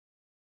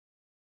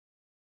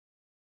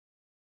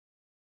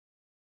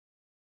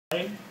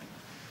Let's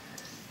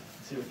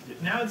see what we can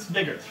do. Now it's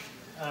bigger.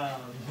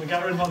 We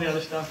got rid of all the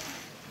other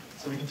stuff,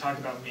 so we can talk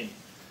about me.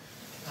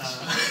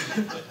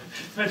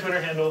 It's my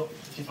Twitter handle.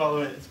 If you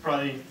follow it, it's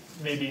probably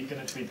maybe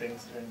going to tweet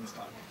things during this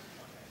talk.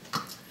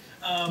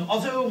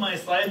 Also, my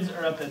slides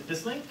are up at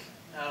this link.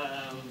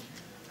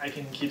 I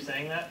can keep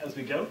saying that as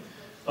we go.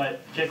 But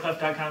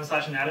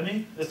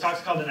getclef.com/anatomy. This talk's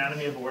called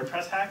Anatomy of a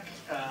WordPress Hack,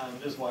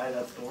 is why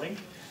that's the link.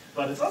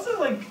 But it's also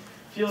like,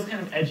 feels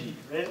kind of edgy,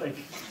 right? Like,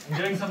 I'm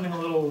doing something a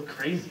little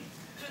crazy.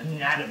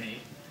 Anatomy.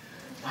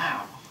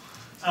 Wow.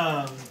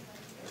 And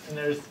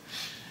there's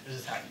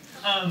this hack.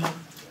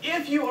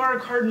 If you are a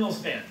Cardinals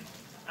fan,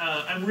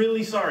 I'm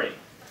really sorry.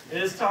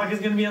 This talk is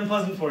going to be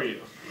unpleasant for you.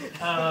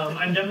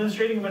 I'm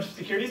demonstrating a bunch of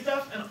security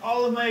stuff, and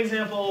all of my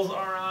examples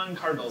are on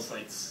Cardinals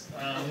sites.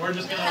 We're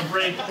just going to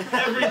break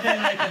everything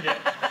I can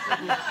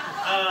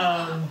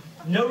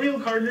do. No real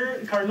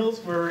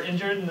Cardinals were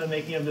injured in the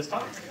making of this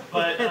talk,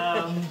 but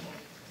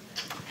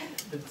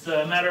it's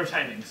a matter of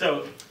timing.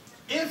 So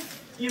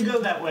if you go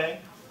that way,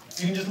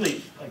 you can just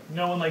leave. Like,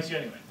 no one likes you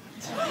anyway.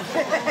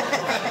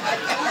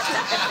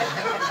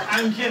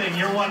 I'm kidding,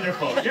 you're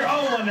wonderful. You're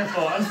all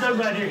wonderful. I'm so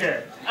glad you're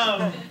here.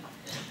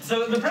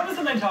 So the premise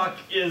of my talk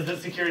is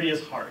that security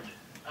is hard.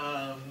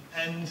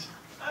 And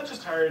not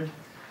just hard,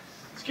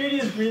 security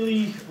is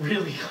really,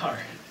 really hard.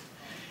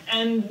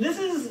 And this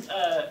is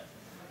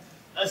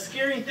a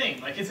scary thing.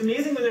 Like, it's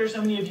amazing that there are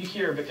so many of you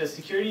here, because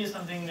security is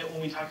something that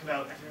when we talk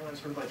about, everyone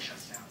sort of like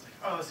shuts down. It's like,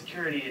 oh,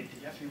 security,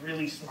 you have to be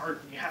really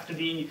smart, and you have to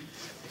be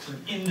sort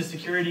of into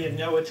security and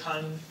know a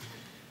ton.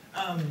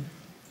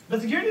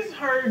 But security is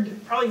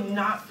hard, probably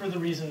not for the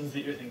reasons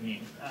that you're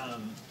thinking.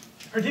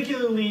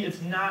 Particularly,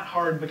 it's not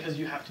hard because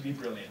you have to be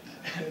brilliant.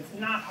 And it's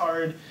not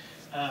hard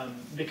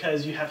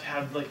because you have to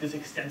have like this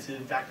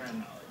extensive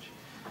background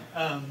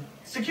knowledge.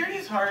 Security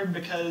is hard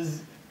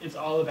because it's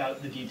all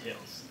about the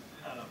details.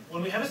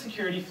 When we have a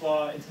security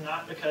flaw, it's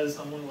not because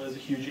someone was a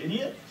huge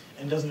idiot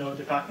and doesn't know what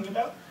they're talking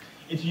about.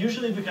 It's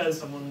usually because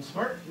someone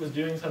smart was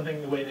doing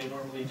something the way they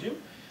normally do,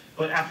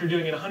 but after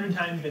doing it 100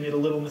 times, they made a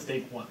little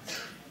mistake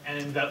once.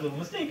 And that little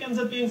mistake ends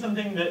up being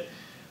something that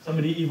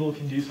somebody evil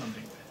can do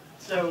something with.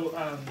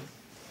 So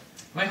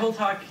my whole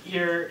talk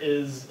here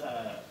is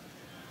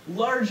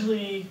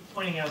largely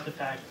pointing out the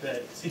fact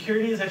that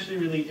security is actually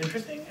really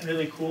interesting and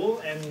really cool,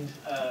 and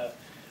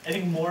I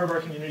think more of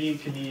our community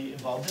could be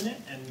involved in it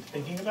and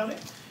thinking about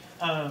it.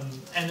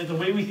 And that the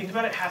way we think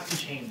about it has to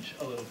change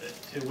a little bit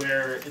to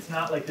where it's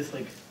not like this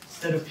like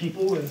set of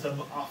people in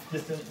some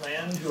off-distant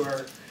land who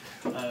are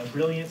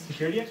brilliant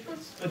security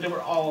experts, but that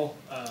we're all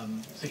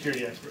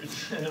security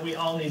experts, and that we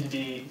all need to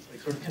be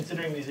like, sort of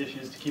considering these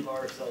issues to keep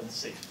ourselves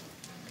safe.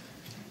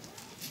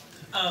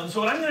 So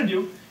what I'm going to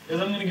do is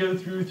I'm going to go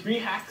through 3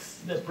 hacks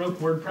that broke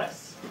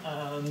WordPress.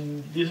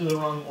 These are the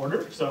wrong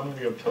order, so I'm going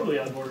to go totally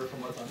out of order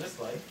from what's on this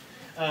slide.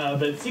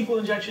 But SQL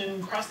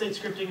injection, cross-site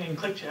scripting, and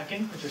click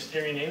checking, which are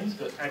scary names,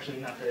 but actually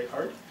not very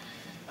hard.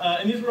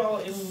 And these were all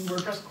in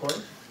WordPress core,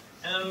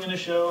 and I'm going to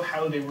show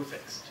how they were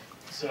fixed.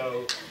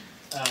 So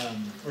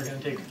we're going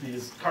to take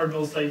these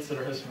cardinal sites that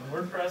are hosted on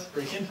WordPress,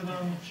 break into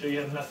them, show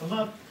you how to mess them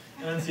up,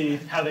 and then see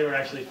how they were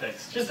actually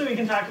fixed. Just so we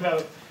can talk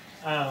about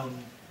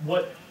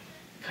what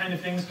kind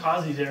of things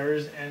cause these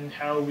errors and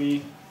how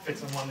we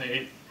fix them when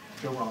they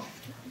go wrong.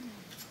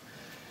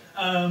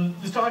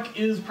 This talk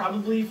is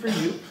probably for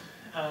you.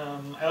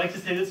 I like to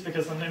say this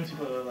because sometimes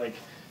people are like,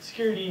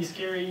 security,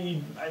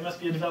 scary, I must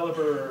be a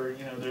developer, or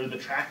there are the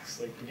tracks,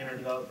 like beginner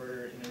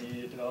developer,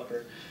 intermediate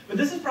developer. But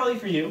this is probably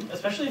for you,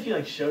 especially if you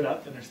like showed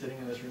up and are sitting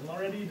in this room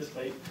already,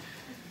 despite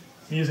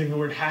using the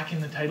word hack in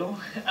the title.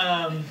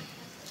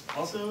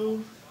 Also,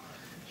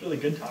 it's really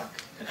good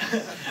talk.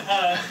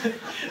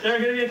 There are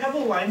going to be a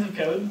couple of lines of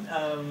code.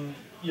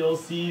 You'll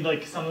see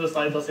like some of the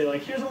slides, I'll say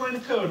like, here's a line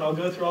of code, and I'll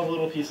go through all the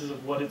little pieces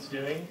of what it's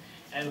doing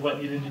and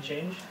what needed to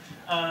change.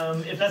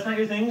 If that's not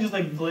your thing, just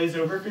like glaze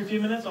over for a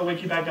few minutes. I'll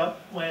wake you back up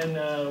when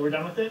we're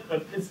done with it,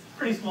 but it's a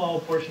pretty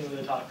small portion of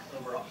the talk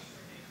overall.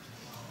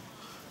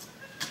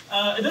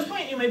 At this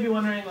point, you might be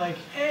wondering like,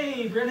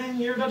 hey, Brennen,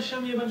 you're about to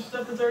show me a bunch of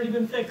stuff that's already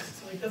been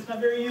fixed. Like, that's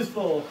not very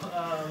useful.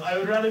 I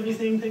would rather be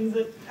seeing things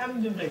that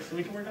haven't been fixed, so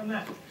we can work on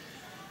that.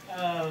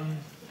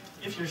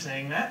 If you're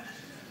saying that,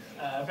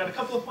 I've got a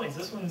couple of points.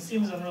 This one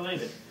seems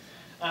unrelated.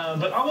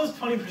 But almost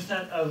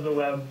 20% of the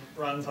web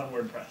runs on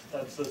WordPress.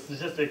 That's a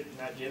statistic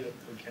Matt gave at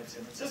WordCamp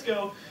San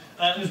Francisco.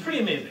 And it's pretty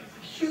amazing.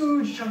 A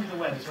huge chunk of the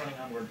web is running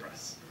on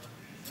WordPress.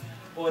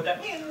 Well, what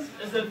that means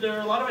is that there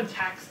are a lot of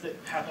attacks that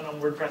happen on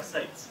WordPress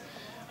sites.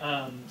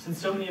 Since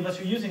so many of us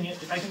are using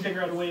it, if I can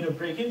figure out a way to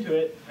break into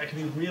it, that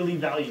can be really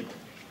valuable.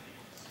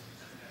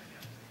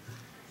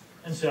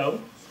 And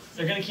so,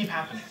 they're going to keep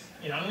happening.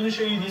 I'm going to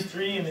show you these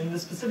 3, and in the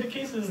specific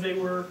cases, they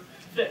were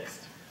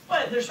fixed.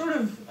 But they're sort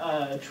of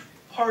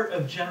part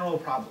of general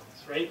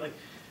problems, right? Like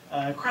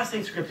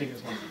cross-site scripting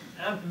is one.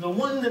 The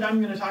one that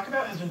I'm going to talk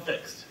about has been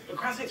fixed. But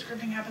cross-site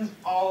scripting happens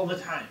all the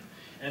time.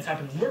 And it's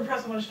happened in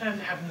WordPress a bunch of times.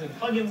 It happens in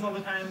plugins all the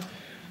time.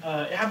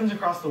 It happens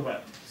across the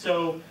web.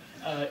 So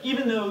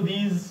Even though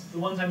the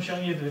ones I'm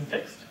showing you have been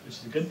fixed, which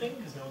is a good thing,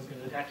 because no one's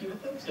going to attack you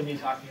with them, so me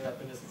talking about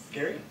them isn't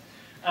scary.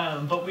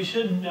 But we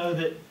should know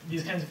that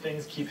these kinds of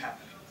things keep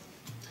happening.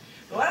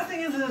 The last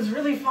thing is that it's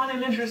really fun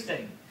and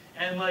interesting.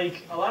 And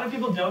like, a lot of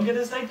people don't get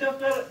as psyched up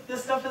about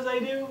this stuff as I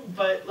do,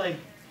 but like,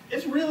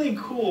 it's really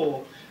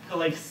cool to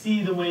like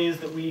see the ways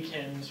that we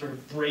can sort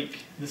of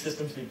break the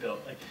systems we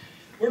built. Like,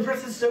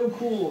 WordPress is so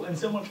cool and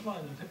so much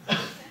fun.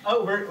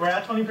 Oh, we're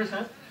at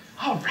 20%?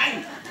 Oh,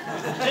 right.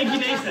 Thank you,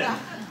 Nathan.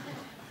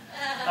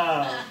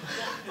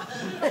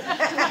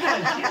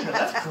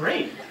 That's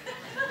great.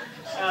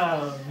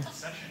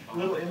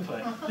 Little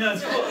input. No,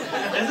 it's cool.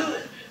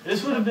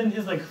 This would have been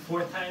his like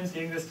 4th time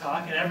seeing this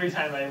talk, and every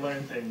time I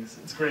learn things.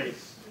 It's great.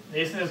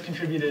 Nathan has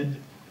contributed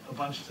a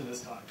bunch to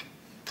this talk.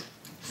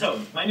 So,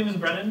 my name is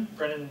Brennen.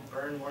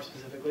 Byrne more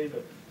specifically,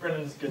 but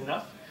Brennen is good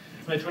enough.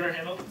 My Twitter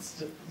handle,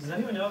 does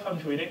anyone know if I'm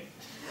tweeting?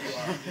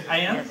 I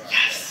am?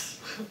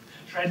 Yes!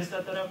 Tried to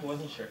set that up,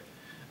 wasn't sure.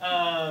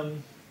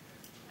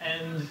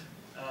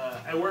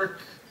 I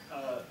work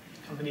a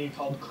company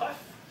called Clef,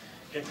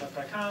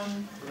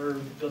 getclef.com. We're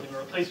building a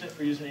replacement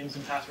for usernames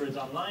and passwords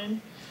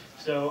online.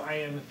 So I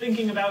am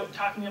thinking about,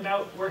 talking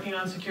about, working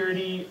on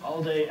security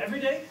all day, every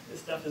day. This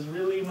stuff is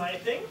really my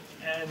thing,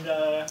 and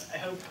I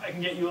hope I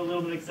can get you a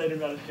little bit excited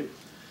about it too.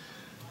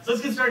 So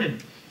let's get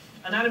started.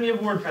 Anatomy of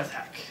a WordPress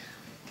hack.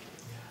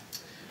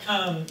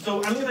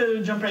 So I'm going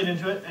to jump right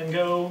into it and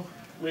go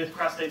with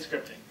cross-site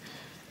scripting.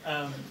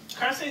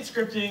 Cross-site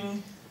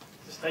scripting,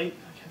 despite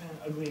having an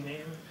ugly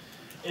name,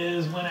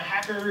 is when a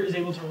hacker is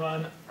able to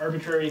run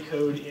arbitrary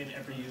code in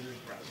every user's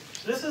browser.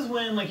 So this is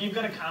when like you've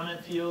got a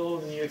comment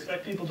field and you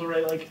expect people to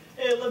write like,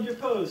 hey, I loved your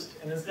post,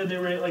 and instead they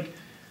write like,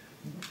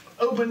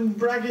 open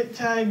bracket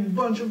tag,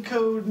 bunch of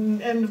code,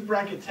 and end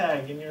bracket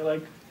tag, and you're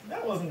like,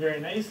 that wasn't very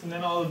nice, and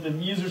then all of the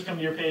users come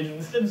to your page, and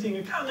instead of seeing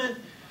a comment,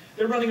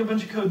 they're running a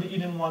bunch of code that you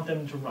didn't want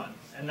them to run.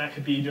 And that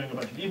could be doing a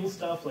bunch of evil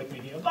stuff, like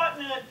making a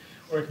botnet,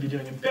 or it could be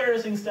doing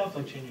embarrassing stuff,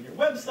 like changing your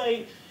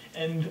website,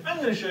 and I'm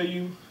going to show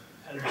you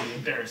how to do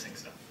embarrassing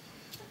stuff.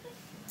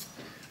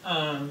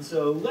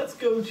 So let's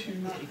go to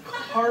a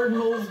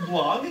Cardinals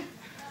blog.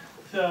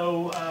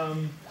 So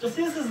you'll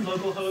see this is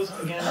localhost.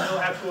 Again, no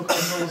actual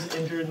Cardinals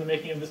entered in the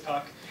making of this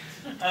talk.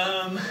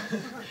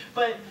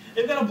 But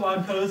they've got a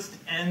blog post,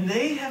 and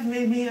they have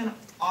made me an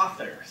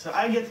author. So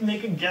I get to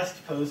make a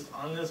guest post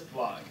on this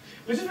blog,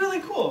 which is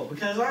really cool,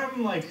 because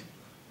I'm like,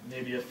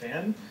 maybe a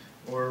fan,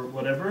 or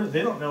whatever.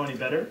 They don't know any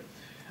better.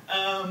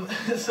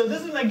 So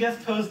this is my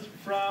guest post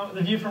from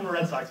the view from a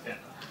Red Sox fan.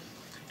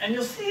 And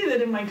you'll see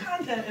that in my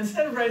content,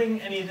 instead of writing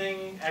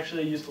anything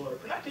actually useful or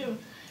productive,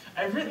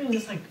 I've written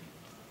this like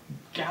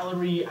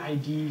gallery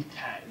ID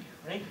tag,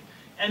 right?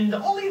 And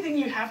the only thing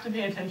you have to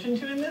pay attention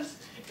to in this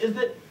is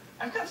that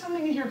I've got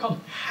something in here called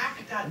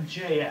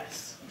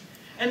hack.js.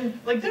 And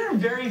like there are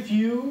very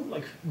few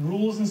like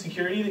rules in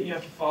security that you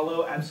have to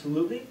follow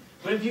absolutely.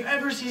 But if you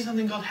ever see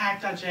something called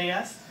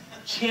hack.js,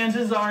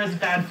 chances are it's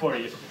bad for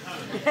you.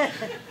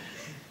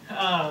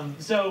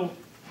 So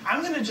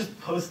I'm going to just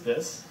post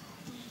this.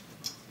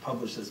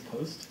 Publish this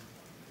post,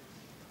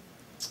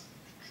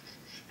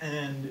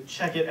 and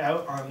check it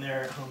out on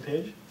their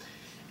homepage.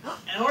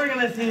 And we're going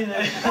to see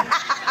that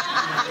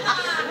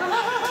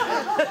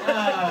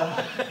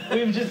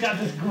we've just got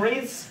this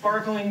great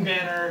sparkling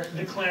banner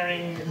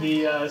declaring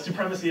the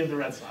supremacy of the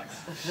Red Sox.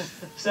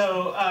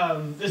 So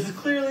this is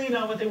clearly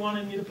not what they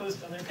wanted me to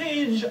post on their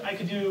page. I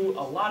could do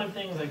a lot of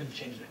things. I could have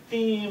changed their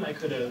theme. I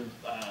could have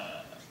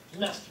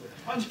messed with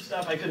a bunch of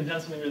stuff. I could have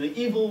done something really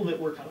evil that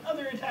worked on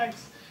other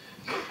attacks.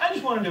 I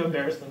just wanted to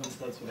embarrass them,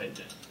 so that's what I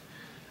did.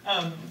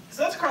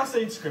 So that's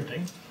cross-site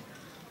scripting.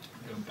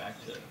 Go back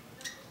to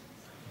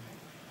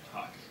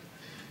talk.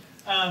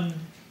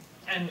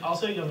 And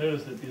also, you'll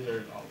notice that these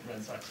are all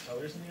Red Sox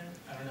colors in here.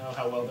 I don't know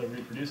how well they're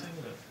reproducing,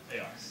 but they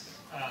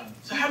are.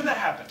 So how did that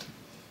happen?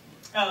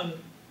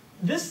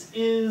 This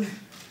is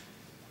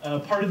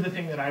part of the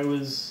thing that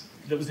was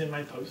in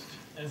my post.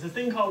 And it's a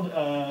thing called,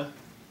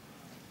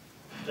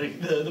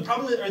 like the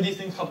problem are these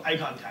things called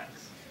icon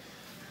tags,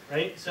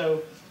 right?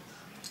 So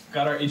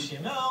got our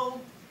HTML,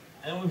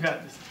 and we've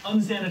got this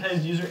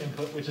unsanitized user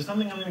input, which is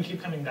something I'm going to keep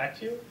coming back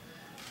to.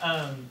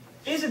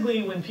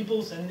 Basically, when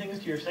people send things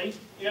to your site,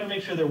 you got to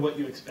make sure they're what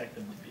you expect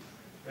them to be,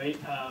 right?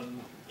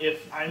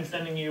 If I'm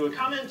sending you a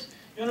comment,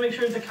 you want to make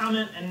sure it's a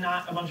comment and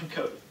not a bunch of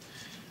code.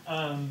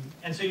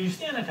 And so you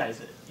sanitize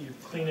it. You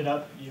clean it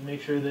up. You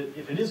make sure that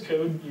if it is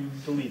code, you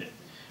delete it.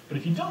 But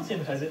if you don't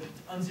sanitize it,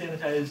 it's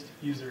unsanitized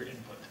user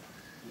input.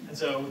 And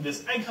so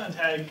this icon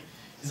tag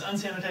is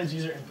unsanitized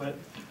user input.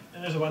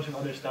 And there's a bunch of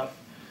other stuff.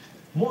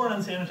 More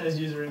unsanitized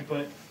user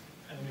input,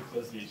 and then we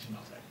close the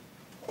HTML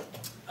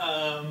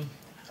tag.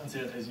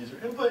 Unsanitized user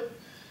input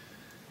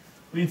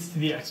leads to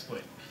the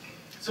exploit.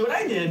 So what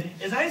I did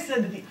is I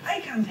said that the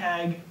icon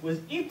tag was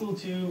equal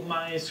to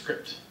my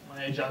script,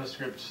 my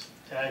JavaScript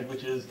tag,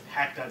 which is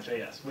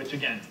hack.js, which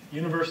again,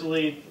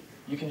 universally,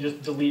 you can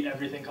just delete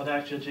everything called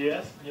hack.js,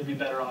 and you'll be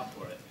better off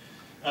for it.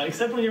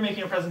 Except when you're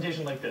making a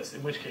presentation like this,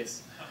 in which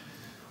case,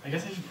 I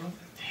guess I just broke,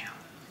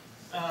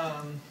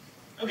 damn.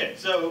 Okay,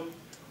 so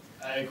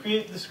I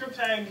create the script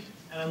tag,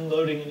 and I'm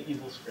loading an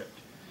evil script.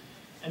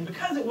 And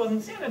because it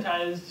wasn't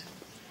sanitized,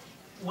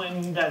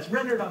 when that's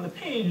rendered on the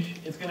page,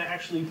 it's going to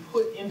actually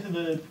put into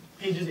the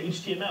page's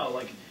HTML,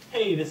 like,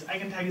 hey, this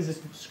icon tag is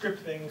this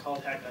script thing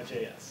called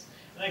hack.js.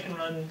 And I can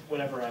run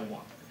whatever I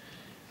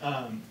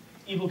want.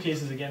 Evil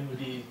cases, again, would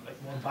be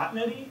like more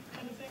botnet-y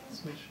kind of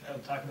things, which I'll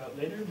talk about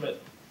later.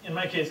 But in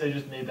my case, I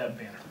just made that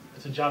banner.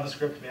 It's a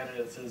JavaScript banner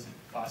that says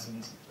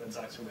Boston's Red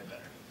Sox are way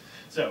better.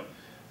 So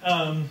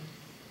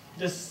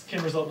this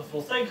can result in a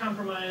full site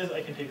compromise.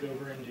 I can take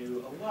over and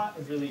do a lot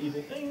of really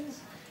evil things.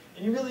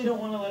 And you really don't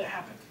want to let it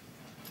happen.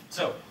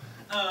 So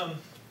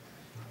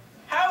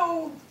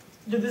how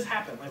did this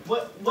happen? Like,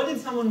 what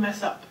did someone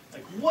mess up?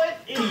 Like, what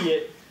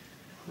idiot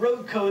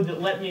wrote code that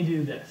let me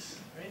do this?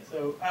 Right?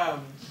 So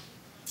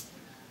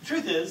the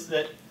truth is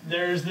that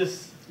there's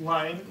this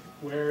line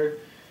where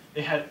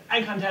they had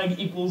icon tag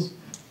equals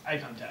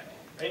icon tag,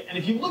 right? And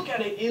if you look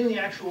at it in the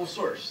actual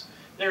source,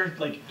 there are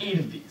like 8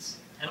 of these.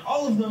 And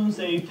all of them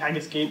say tag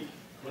escape,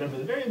 whatever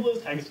the variable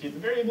is, tag escape the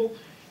variable.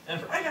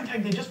 And for icon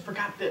tag, they just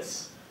forgot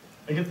this.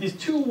 Like, it's these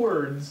 2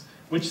 words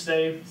which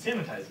say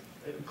sanitize it,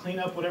 right? Clean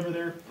up whatever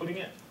they're putting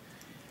in.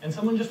 And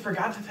someone just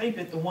forgot to type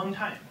it the one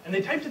time. And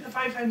they typed it the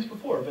 5 times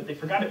before, but they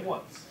forgot it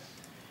once.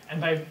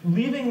 And by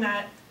leaving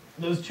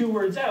those 2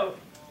 words out,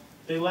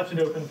 they left it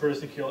open for a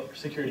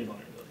security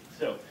vulnerability.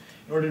 So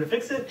in order to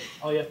fix it,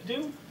 all you have to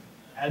do,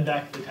 add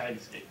back the tag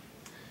escape.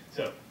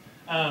 So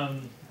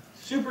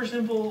super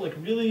simple, like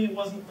really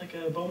wasn't like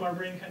a Bomar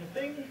brain kind of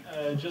thing.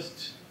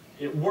 Just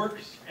it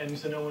worked, and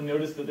so no one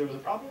noticed that there was a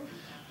problem.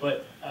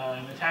 But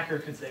an attacker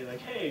could say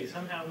like, hey,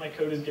 somehow my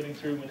code is getting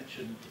through when it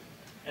shouldn't be.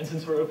 And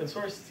since we're open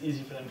source, it's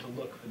easy for them to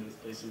look for those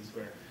places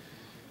where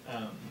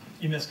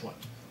you missed one.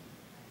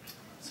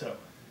 So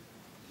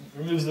it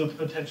removes the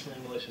potentially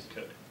malicious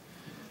code.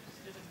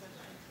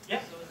 Yeah.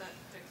 So is that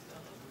fixed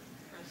on the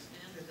WordPress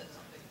end, or is that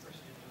something first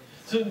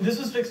So this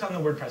was fixed on the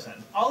WordPress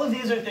end. All of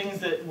these are things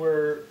that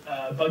were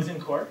bugs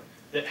in core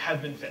that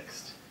have been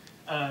fixed.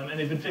 And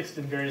they've been fixed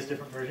in various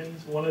different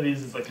versions. One of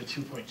these is like a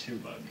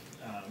 2.2 bug,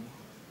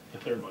 the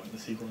third one, the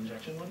SQL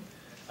injection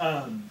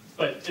one.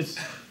 But it's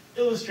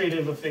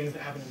illustrative of things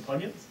that happen in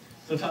plugins.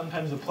 So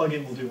sometimes a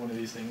plugin will do one of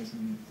these things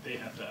and they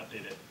have to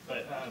update it.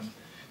 But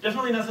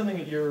definitely not something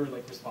that you're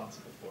like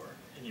responsible for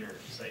in your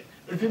site.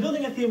 But if you're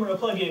building a theme or a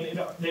plugin,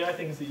 they are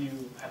things that you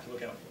have to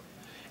look out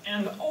for.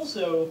 And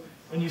also,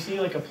 when you see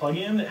like a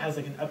plugin that has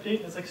like an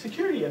update, it's like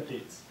security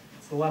updates.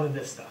 It's a lot of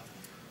this stuff.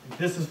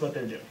 This is what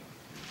they're doing.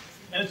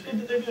 And it's good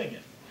that they're doing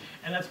it.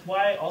 And that's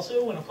why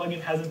also when a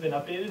plugin hasn't been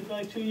updated for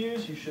like 2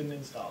 years, you shouldn't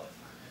install it.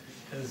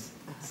 Because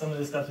some of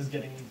this stuff is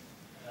getting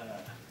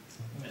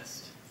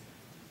missed.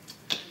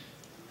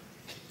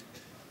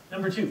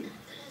 Number 2,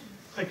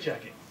 click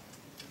checking.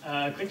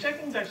 Click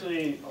checking is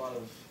actually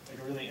like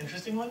a really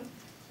interesting one.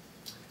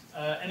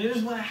 And it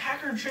is when a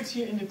hacker tricks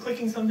you into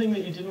clicking something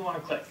that you didn't want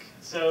to click.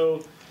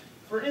 So,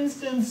 for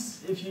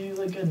instance, if you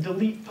like a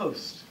delete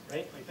post,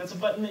 right? Like that's a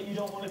button that you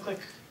don't want to click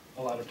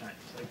a lot of times.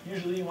 Like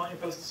usually you want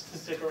your posts to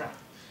stick around.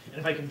 And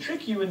if I can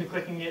trick you into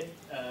clicking it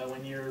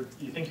when you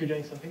think you're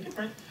doing something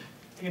different,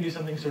 I can do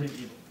something sort of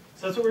evil.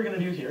 So that's what we're going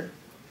to do here.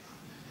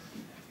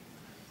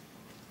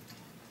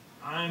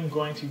 I'm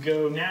going to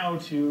go now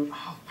to,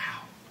 oh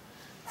wow,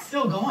 it's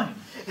still going.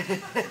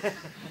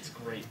 That's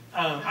great.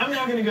 I'm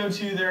now going to go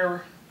to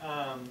their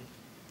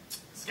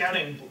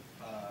scouting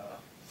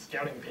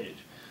page.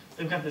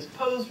 They've got this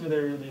post where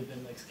they've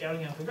been like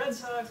scouting out the Red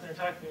Sox, and they're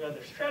talking about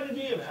their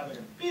strategy of how they're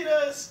going to beat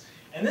us.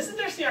 And this is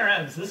their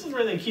CRM, so this is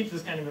where they keep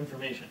this kind of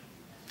information.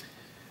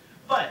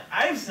 But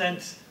I've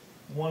sent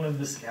one of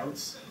the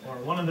scouts, or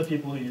one of the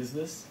people who use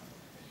this,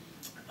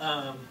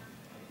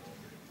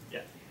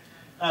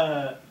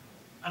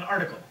 an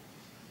article.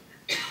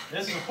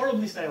 This is a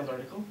horribly styled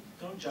article,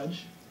 don't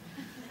judge.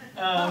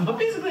 But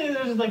basically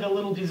there's like a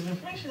little piece of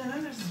information, and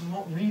then there's this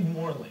read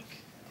more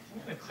link.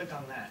 I'm going to click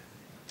on that.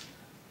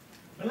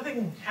 But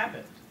nothing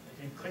happened.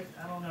 Like I clicked,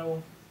 I don't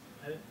know,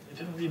 it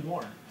didn't read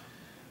more.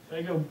 So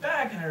I go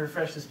back and I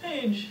refresh this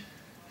page,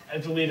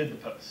 I've deleted the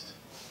post.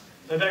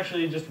 So I've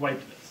actually just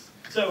wiped this.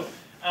 So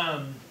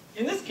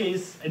in this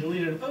case, I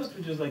deleted a post,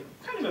 which is like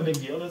kind of a big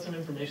deal. That's some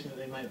information that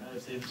they might not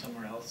have saved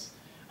somewhere else.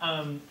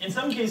 In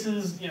some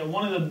cases,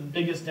 one of the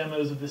biggest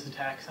demos of this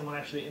attack, someone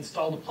actually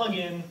installed a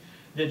plugin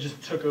that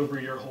just took over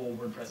your whole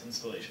WordPress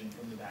installation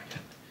from the back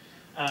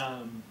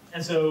end.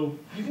 And so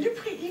you can do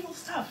pretty evil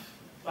stuff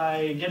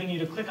by getting you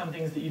to click on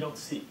things that you don't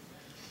see.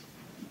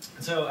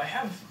 And so I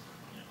have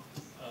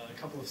a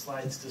couple of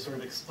slides to sort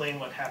of explain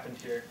what happened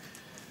here.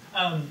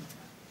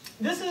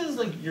 This is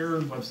like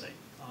your website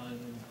on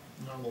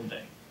a normal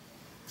day.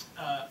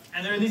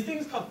 And there are these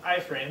things called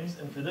iframes,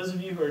 and for those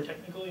of you who are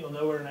technical, you'll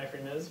know what an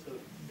iframe is, but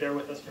bear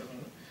with us for a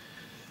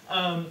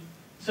moment.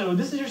 So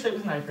this is your site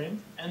with an iframe,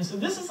 and so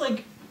this is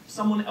like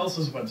someone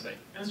else's website,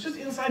 and it's just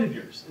inside of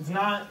yours. It's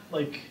not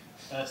like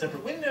a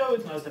separate window,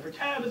 it's not a separate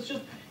tab, it's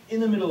just in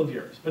the middle of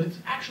yours, but it's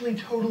actually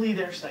totally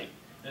their site,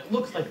 and it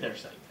looks like their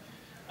site.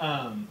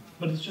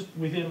 But it's just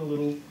within a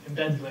little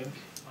embed link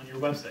on your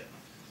website.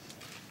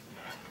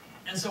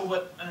 And so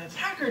what an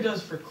attacker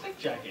does for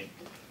clickjacking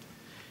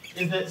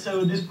is that,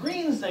 so this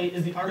green site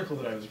is the article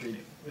that I was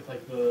reading, with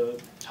like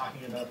the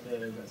talking about the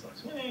Red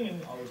Sox winning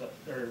and all of that,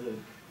 or the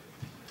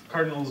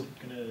Cardinals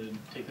gonna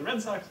take the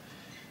Red Sox.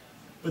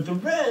 But the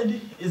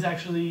red is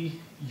actually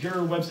your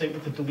website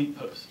with the delete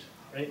post,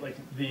 right? Like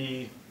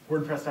the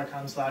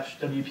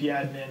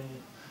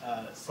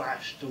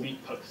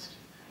wordpress.com/wpadmin/delete post,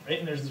 right?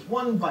 And there's this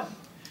one button.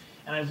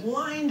 And I've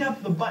lined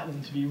up the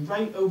button to be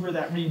right over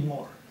that read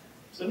more.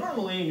 So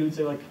normally you would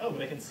say like, oh,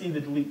 but I can see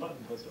the delete button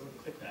post, I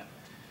wouldn't click that.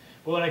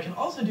 But what I can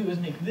also do is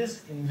make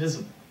this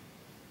invisible.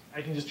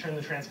 I can just turn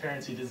the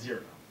transparency to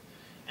 0.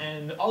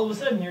 And all of a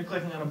sudden you're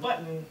clicking on a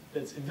button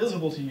that's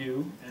invisible to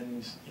you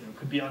and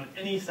could be on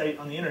any site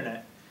on the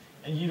internet,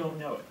 and you don't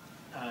know it.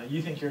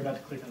 You think you're about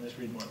to click on this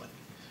read more link.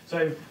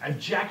 So I've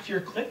jacked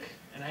your click,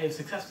 and I have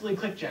successfully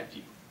click-jacked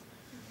you.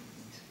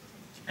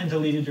 And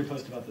deleted your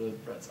post about the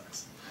Red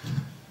Sox.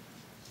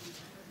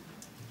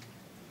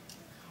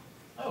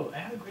 Oh, I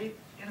had a great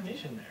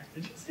animation there.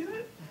 Did you see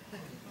that?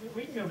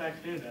 We can go back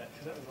through that,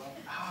 because that was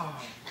awesome. Oh.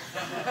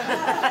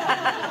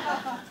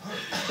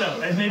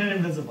 So, I've made it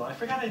invisible. I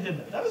forgot I did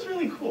that. That was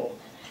really cool.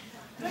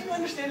 Don't you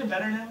understand it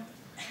better now?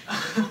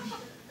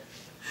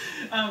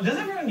 Does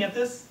everyone get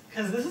this?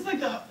 Because this is like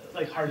the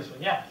hardest one.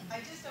 Yeah? I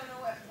just don't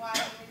know why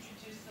you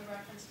introduced the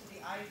reference to the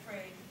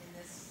iframe in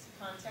this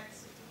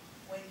context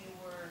when you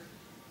were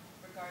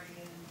regarding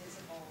an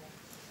invisible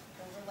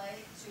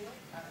overlay to it.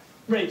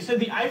 Right, so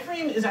the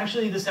iframe is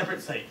actually the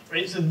separate site,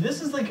 right? So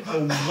this is like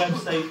a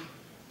website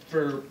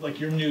for like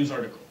your news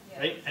article,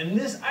 right? And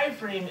this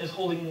iframe is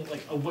holding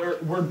like a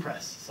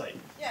WordPress site.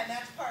 Yeah, and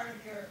that's part of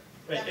your,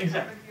 part of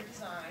your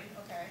design,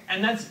 okay.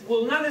 And that's,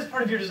 well, not as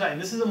part of your design.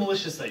 This is a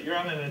malicious site. You're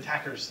on an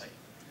attacker's site,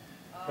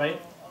 right?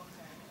 Okay.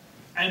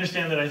 I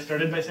understand that I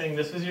started by saying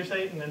this was your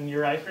site and then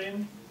your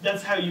iframe.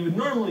 That's how you would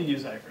normally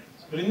use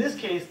iframes. But in this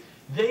case,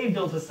 they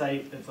built a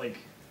site that's like,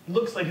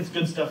 looks like it's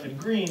good stuff in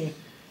green,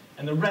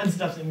 and the red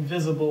stuff's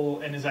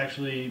invisible and is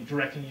actually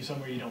directing you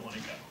somewhere you don't want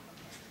to go.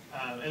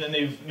 And then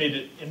they've made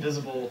it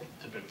invisible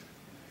to boot.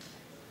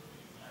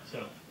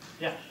 So,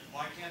 yeah?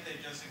 Why can't they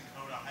just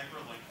encode a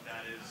hyperlink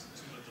that is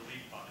to the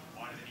delete button?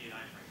 Why do they need an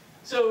iframe?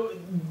 So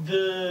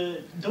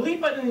the delete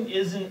button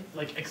isn't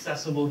like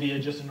accessible via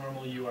just a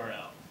normal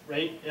URL,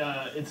 right?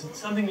 It's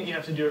something that you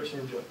have to do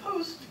sort of do a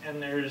post,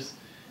 and there's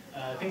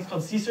things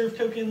called CSRF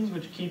tokens,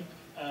 which keep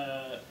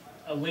a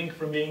link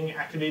from being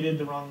activated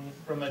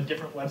from a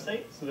different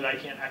website, so that I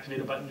can't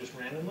activate a button just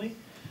randomly.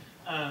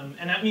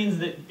 And that means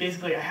that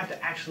basically I have to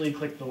actually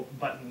click the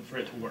button for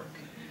it to work.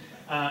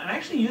 And I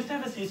actually used to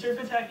have a CSRF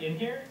attack in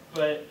here,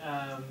 but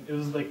it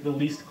was like the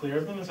least clear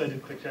of them, and so I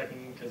did quick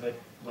checking because I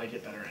like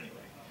it better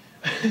anyway.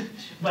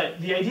 But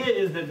the idea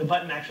is that the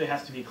button actually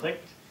has to be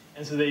clicked,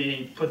 and so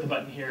they put the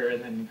button here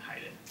and then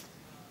hide it.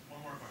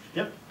 One more question.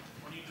 Yep.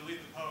 When you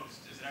delete the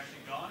post, is it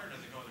actually gone or does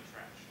it go in the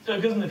trash? So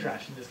it goes in the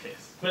trash in this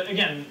case. But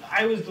again,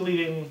 I was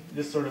deleting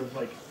this sort of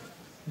like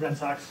Red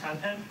Sox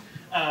content.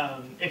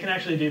 It can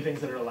actually do things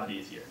that are a lot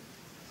easier.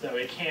 So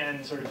it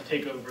can sort of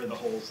take over the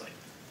whole site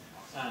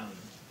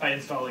by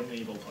installing the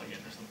evil plugin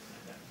or something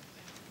like that.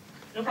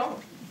 No problem.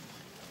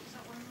 So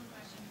one more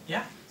question.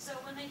 Yeah? So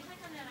when they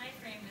click on that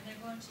iframe and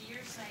they're going to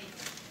your site,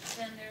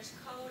 then there's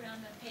code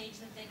on the page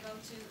that they go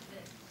to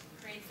that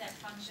creates that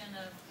function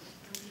of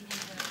deleting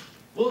the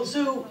Well,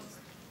 so post.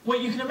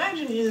 what you can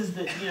imagine is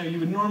that you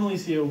would normally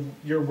see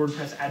your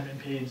WordPress admin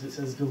page that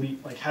says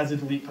delete, like has a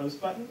delete post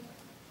button,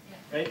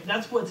 Yeah. right?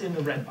 That's what's in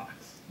the red box.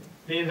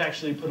 They've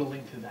actually put a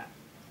link to that,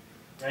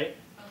 right?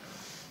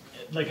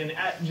 Like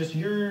just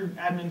your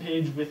admin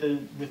page with the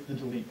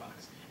delete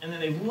box. And then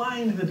they've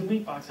lined the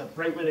delete box up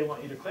right where they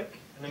want you to click,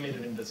 and they made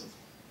it invisible.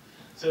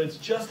 So it's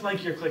just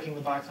like you're clicking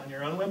the box on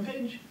your own web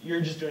page, you're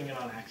just doing it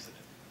on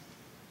accident.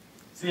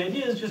 So the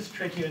idea is just to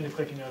trick you into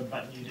clicking a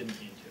button you didn't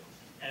mean to.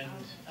 And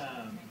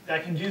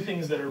that can do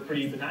things that are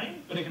pretty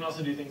benign, but it can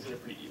also do things that are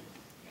pretty evil.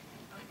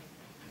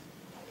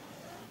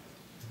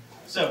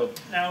 So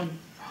now,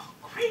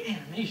 great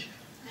animation.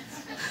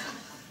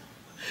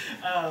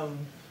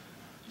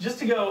 Just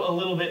to go a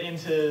little bit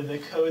into the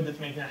code that's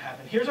making that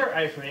happen. Here's our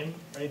iframe,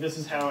 right? This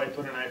is how I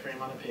put an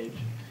iframe on a page.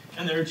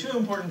 And there are two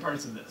important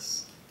parts of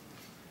this.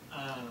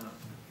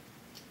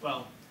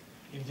 Well,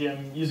 you can see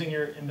I'm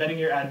embedding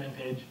your admin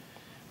page,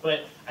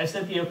 but I've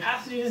set the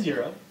opacity to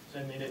 0, so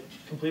I made it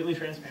completely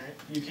transparent.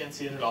 You can't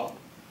see it at all.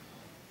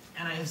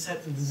 And I have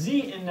set the Z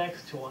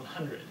index to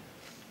 100,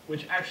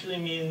 which actually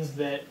means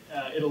that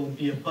it'll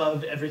be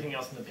above everything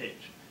else on the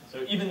page.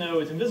 So even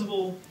though it's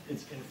invisible,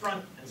 it's in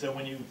front, and so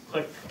when you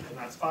click in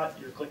that spot,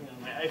 you're clicking on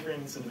my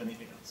iframe instead of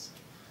anything else.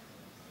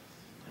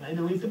 And I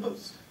delete the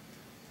post.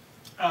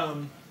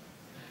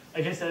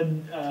 Like I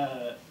said,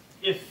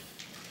 if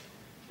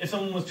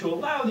someone was to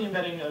allow the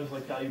embedding of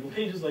like valuable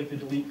pages like the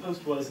delete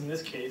post was in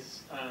this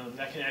case,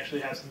 that can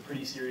actually have some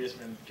pretty serious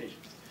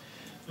ramifications.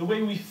 The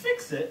way we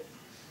fix it,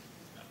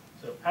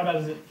 so how bad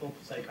is it? Full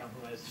site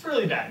compromise. It's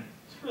really bad.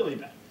 It's really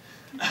bad.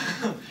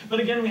 But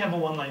again, we have a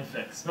one-line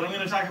fix. But I'm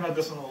going to talk about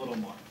this one a little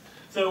more.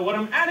 So what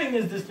I'm adding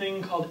is this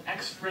thing called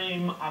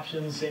xframe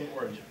options same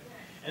origin.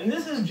 And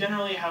this is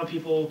generally how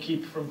people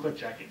keep from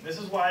clickjacking. This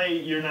is why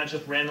you're not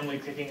just randomly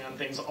clicking on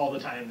things all the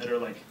time that are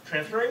like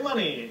transferring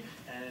money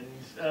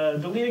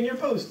and deleting your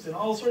posts and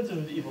all sorts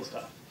of evil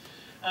stuff.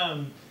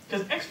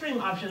 Because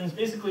X-frame options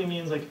basically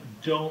means like,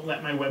 don't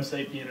let my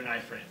website be in an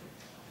iframe.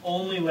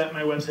 Only let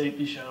my website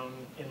be shown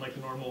in like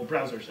the normal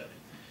browser setting.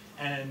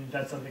 And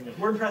that's something that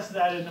WordPress has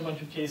added in a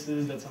bunch of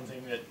cases. That's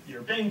something that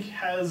your bank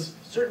has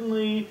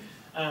certainly.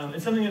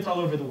 It's something that's all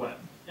over the web,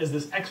 is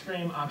this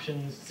X-frame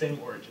options, same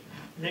origin.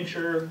 Make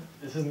sure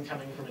this isn't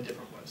coming from a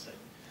different website.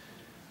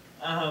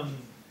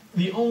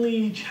 The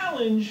only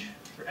challenge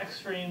for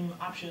X-frame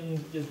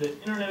options is that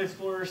Internet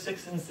Explorer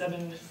 6 and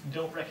 7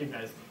 don't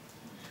recognize them.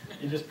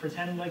 You just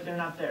pretend like they're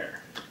not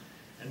there.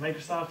 And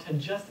Microsoft had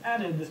just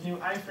added this new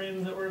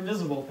iframes that were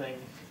invisible thing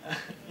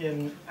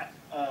in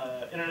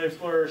Internet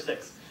Explorer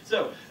 6.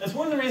 So that's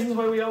one of the reasons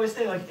why we always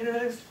say like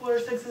Internet Explorer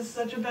 6 is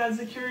such a bad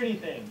security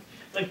thing.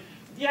 Like,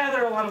 yeah,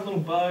 there are a lot of little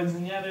bugs,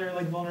 and yeah, there are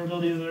like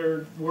vulnerabilities that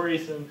are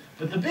worrisome,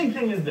 but the big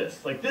thing is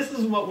this. Like, this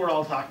is what we're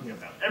all talking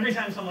about. Every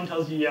time someone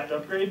tells you you have to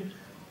upgrade,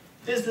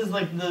 this is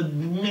like the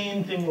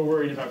main thing we're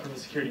worried about from a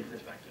security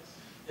perspective,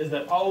 is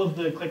that all of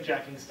the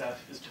clickjacking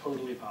stuff is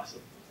totally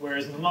possible.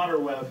 Whereas in the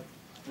modern web,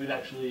 we've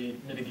actually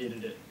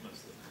mitigated it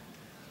mostly.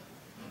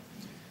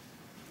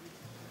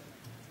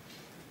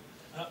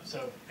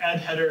 So add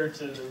header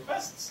to the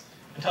requests,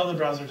 and tell the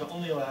browser to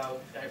only allow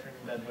iframe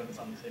embed when it's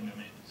on the same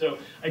domain. So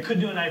I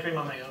could do an iframe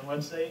on my own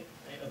website,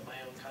 right, of my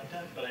own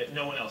content, but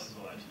no one else is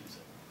allowed to use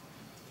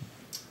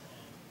it.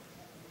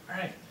 All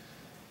right,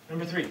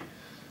 number 3,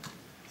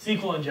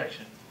 SQL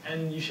injection.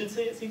 And you should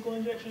say it's SQL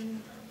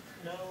injection.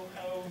 I don't know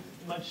how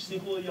much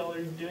SQL y'all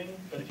are doing,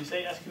 but if you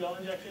say SQL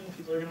injection,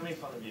 people are going to make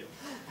fun of you.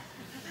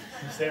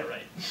 You say it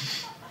right.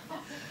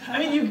 I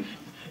mean,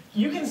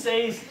 you can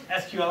say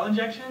SQL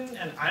injection,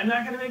 and I'm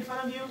not going to make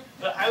fun of you,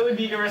 but I would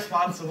be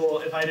irresponsible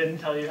if I didn't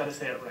tell you how to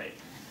say it right.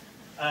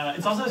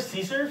 It's also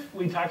CSRF,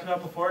 we talked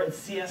about before. It's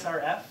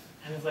CSRF,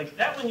 and it's like,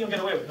 that one you'll get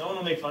away with. No one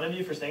will make fun of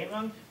you for saying it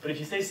wrong, but if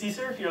you say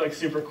CSRF, you're like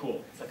super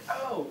cool. It's like,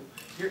 oh,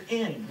 you're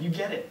in, you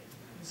get it.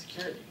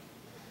 Security.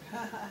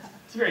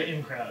 It's a very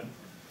in crowd.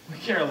 We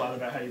care a lot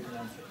about how you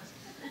pronounce things.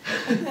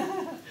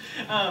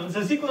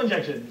 So SQL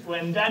injection,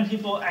 when bad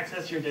people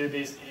access your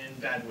database in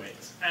bad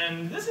ways.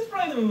 And this is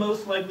probably the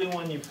most likely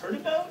one you've heard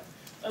about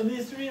of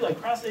these 3,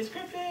 like cross-site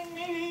scripting,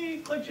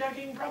 maybe,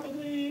 clickjacking,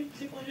 probably.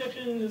 SQL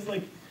injection is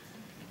like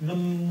the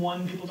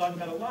one people talk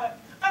about a lot.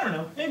 I don't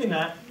know, maybe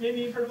not.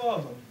 Maybe you've heard of all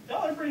of them. They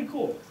all are pretty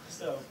cool,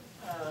 so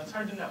it's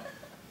hard to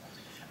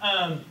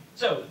know.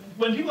 So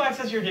when people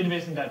access your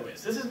database in bad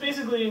ways, this is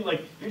basically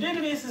like, your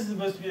database is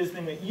supposed to be this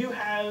thing that you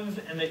have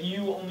and that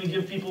you only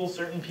give people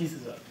certain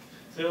pieces of.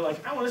 So they're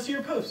like, I want to see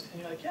your post.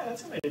 And you're like, yeah,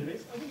 that's in my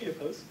database. I'll give you a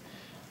post.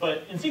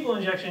 But in SQL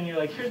injection, you're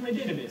like, here's my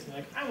database. And they're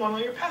like, I want all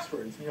your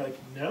passwords. And you're like,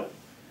 no.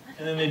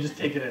 And then they just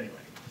take it anyway.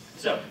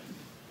 So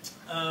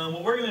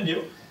what we're going to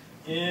do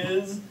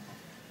is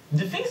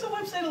deface a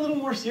website a little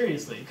more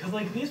seriously. Because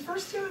like these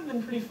first 2 have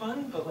been pretty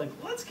fun, but like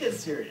let's get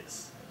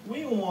serious.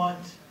 We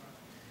want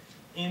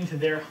into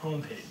their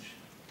homepage.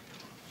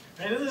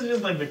 Right, this is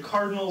just like the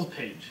Cardinals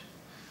page.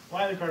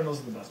 Why the Cardinals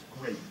are the best?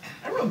 Great.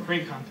 I wrote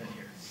great content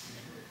here.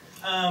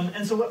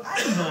 And so what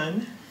I've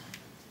done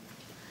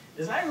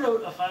is I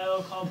wrote a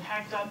file called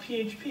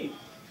hack.php.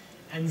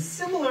 And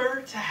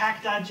similar to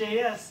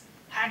hack.js,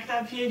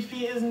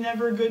 hack.php is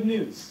never good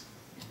news.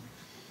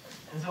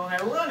 And so when I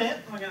run it,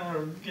 I'm going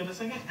to give a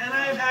second, and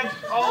I've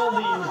hacked all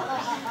the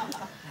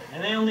users.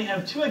 And they only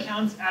have 2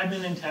 accounts,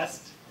 admin and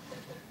test.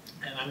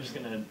 And I'm just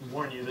going to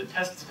warn you that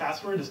test's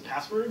password is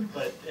password,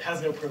 but it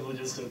has no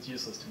privileges, so it's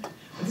useless to me.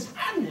 But this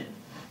admin.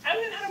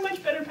 Admin had a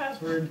much better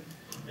password,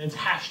 and it's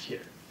hashed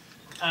here.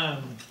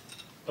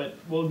 But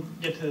we'll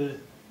get to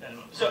that in a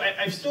moment. So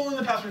I've stolen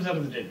the passwords out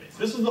of the database.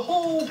 This is the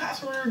whole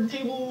password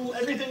table,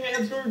 everything they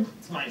had stored.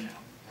 It's mine now.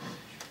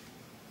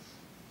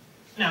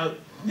 Now,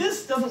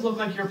 this doesn't look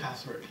like your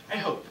password, I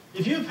hope.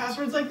 If you have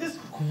passwords like this,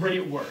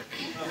 great work.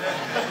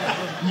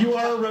 You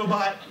are a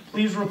robot.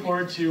 Please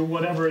report to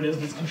whatever it is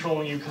that's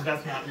controlling you, because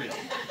that's not real.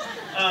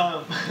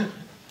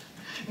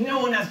 No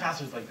one has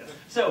passwords like this.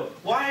 So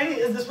why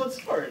is this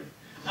what's stored?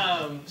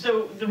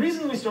 So the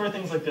reason we store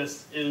things like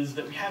this is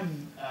that we have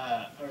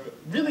a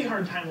really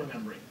hard time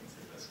remembering things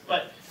like this.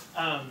 But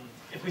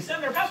if we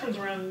send our passwords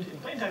around in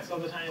plain text all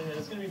the time, then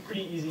it's going to be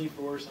pretty easy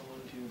for someone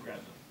to grab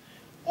them.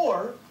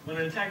 Or, when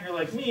an attacker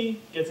like me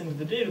gets into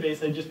the database,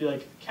 they'd just be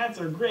like, cats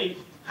are great,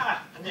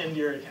 ha, I'm into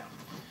your account.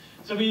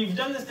 So we've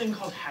done this thing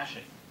called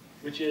hashing,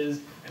 which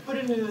is, I put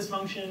it into this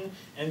function,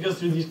 and it goes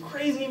through these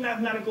crazy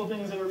mathematical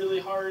things that are really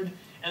hard,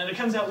 and then it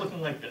comes out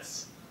looking like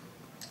this.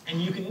 And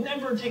you can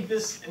never take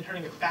this and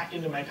turning it back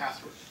into my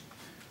password,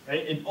 right?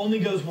 It only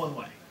goes one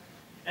way.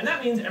 And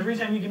that means every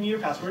time you give me your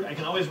password, I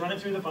can always run it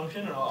through the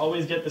function, and I'll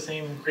always get the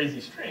same crazy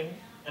string,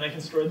 and I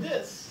can store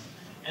this,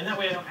 and that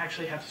way I don't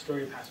actually have to store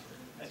your password.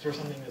 I store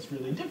something that's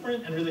really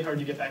different and really hard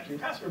to get back to your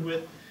password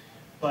with,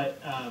 but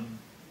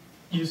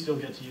you still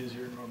get to use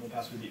your normal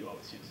password that you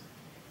always use.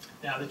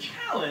 Now the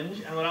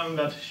challenge, and what I'm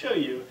about to show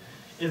you,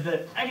 is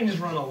that I can just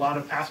run a lot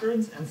of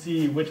passwords and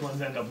see which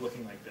ones end up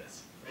looking like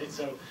this. Right?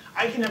 So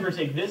I can never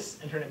take this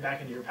and turn it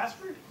back into your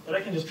password, but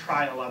I can just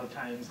try a lot of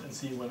times and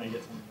see when I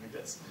get something like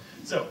this.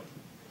 So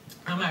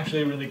I'm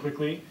actually really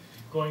quickly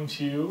going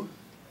to,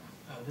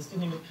 this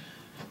didn't even,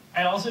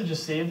 I also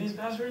just saved these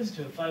passwords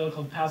to a file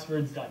called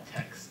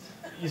passwords.txt.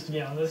 It used to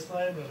be on this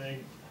slide, but I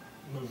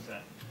moved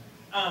that.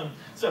 All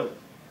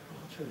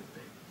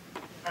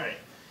right.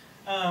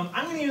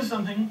 I'm going to use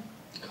something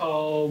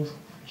called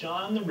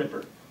John the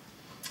Ripper,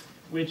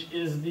 which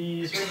is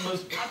the sort of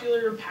most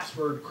popular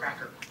password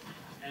cracker.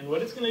 And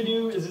what it's going to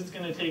do is it's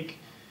going to take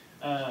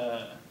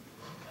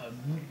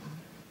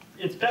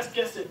its best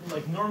guess at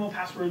like normal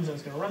passwords, and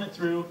it's going to run it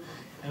through,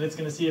 and it's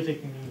going to see if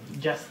it can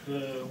guess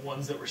the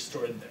ones that were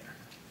stored there.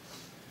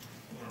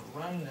 I'm going to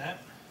run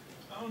that.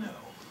 Oh no.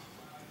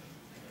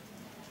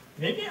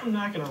 Maybe I'm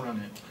not going to run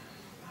it.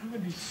 I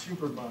would be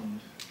super bummed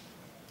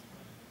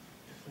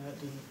if that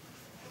didn't.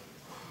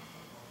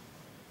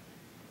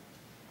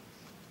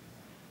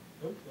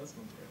 Nope, that's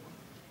not the right one.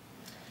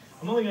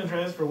 I'm only going to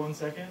try this for 1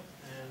 second,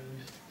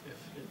 and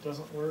if it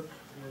doesn't work,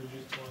 we're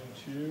just going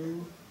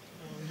to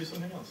do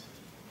something else.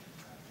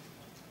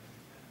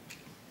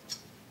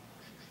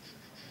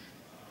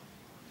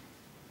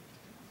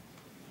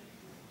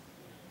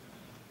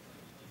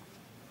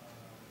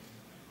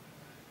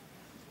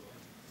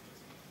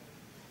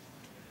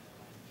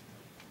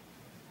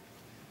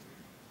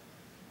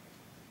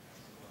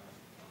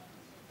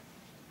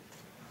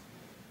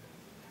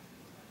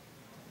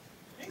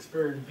 Thanks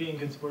for being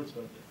good sports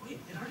about this. Wait,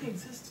 it already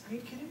exists. Are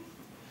you kidding me?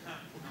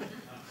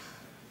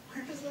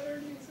 Where does that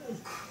already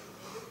exist?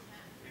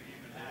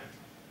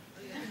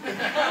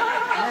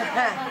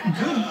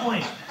 Good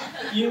point.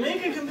 You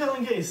make a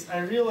compelling case. I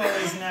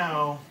realize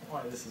now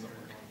why this isn't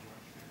working.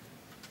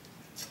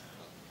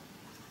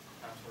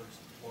 Passwords,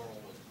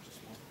 plural was just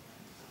one.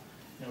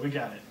 No, we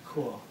got it.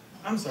 Cool.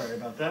 I'm sorry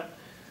about that.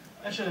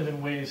 That should have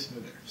been way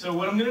smoother. So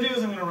what I'm going to do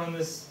is I'm going to run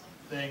this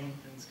thing,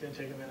 and it's going to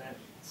take a minute.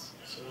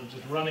 So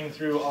just running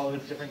through all the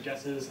different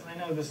guesses, and I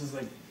know this is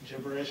like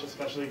gibberish,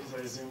 especially because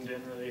I zoomed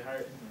in really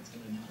hard, and it's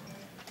going to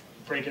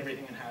break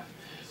everything in half.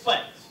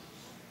 But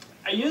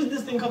I used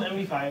this thing called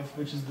MD5,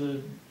 which is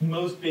the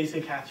most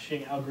basic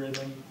hashing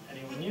algorithm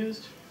anyone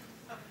used.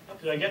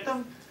 Did I get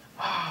them?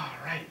 Ah,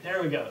 right,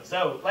 there we go.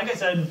 So, like I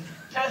said,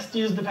 test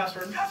used the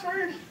password,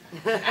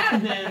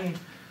 admin,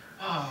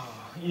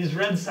 used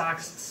Red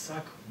Sox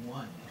suck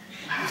 1.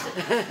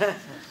 Wow.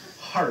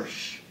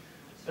 Harsh.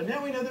 But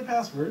now we know their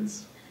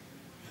passwords.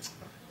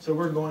 So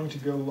we're going to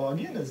go log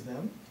in as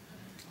them.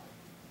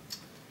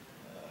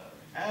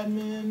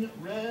 Admin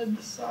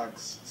Red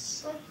Sox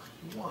suck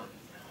 1.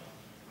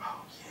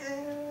 Oh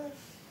yeah.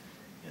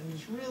 And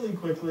just really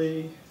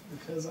quickly,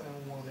 because I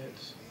want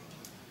it,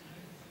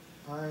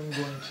 I'm going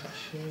to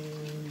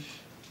change.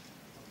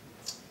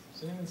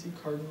 Does anyone see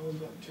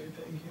cardinal.jpg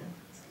here?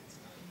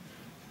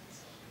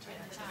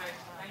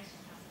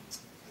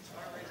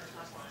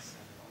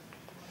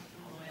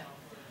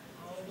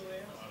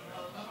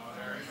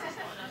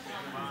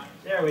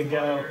 There we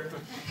go.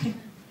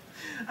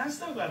 I'm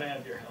so glad I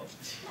have your help.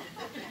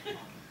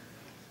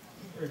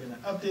 We're going to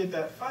update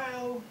that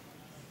file.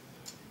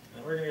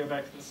 And we're going to go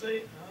back to the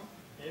site. Oh,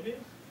 maybe?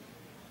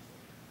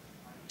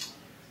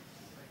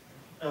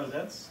 Oh,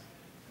 that's...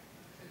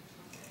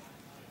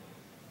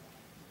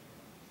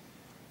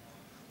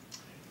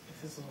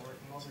 If this doesn't work,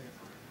 I'm also going to...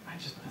 I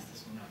just messed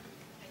this one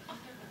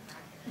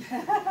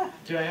up.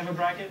 Do I have a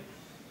bracket?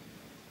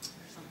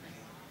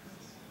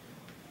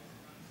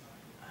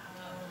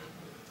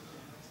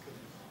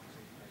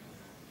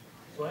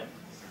 What?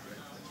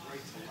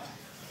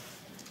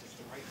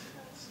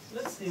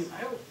 Let's see.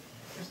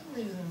 For some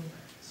reason,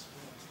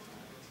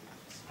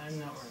 I'm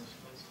not where I'm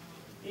supposed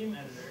to be. Theme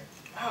editor.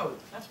 Oh,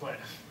 that's what.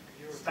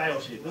 Style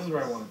sheet. This is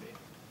where I want to be.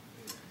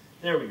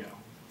 There we go.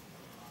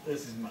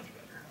 This is much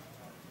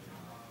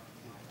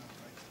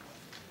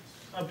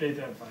better. Update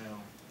that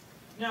file.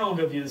 Now we'll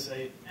go view the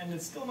site, and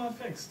it's still not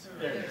fixed.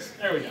 There it is.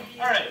 There we go.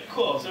 All right,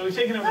 cool. So we've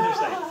taken over their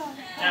site.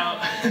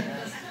 Now,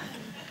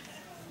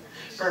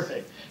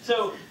 perfect.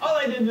 So all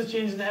I did was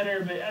change the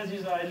header, but as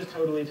you saw, I just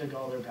totally took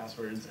all their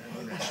passwords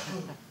and ran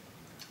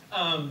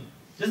it.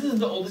 This is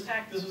the oldest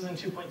hack. This was in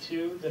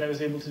 2.2 that I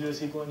was able to do a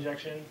SQL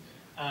injection.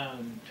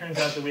 Turns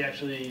out that we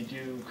actually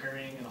do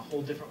querying in a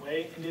whole different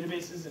way in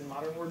databases in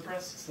modern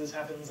WordPress. So this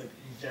happens like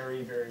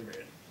very, very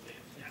rarely.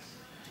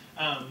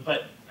 Yeah.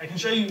 But I can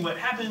show you what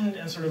happened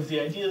and sort of the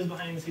ideas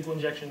behind SQL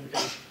injection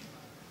because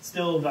it's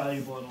still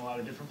valuable in a lot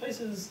of different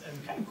places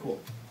and kind of cool.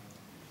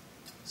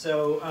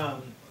 So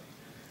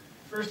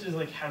first is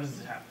like, how does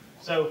this happen?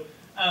 So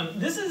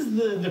this is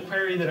the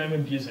query that I'm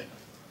abusing.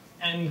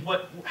 And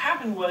what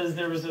happened was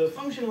there was a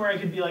function where I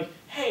could be like,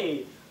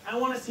 hey, I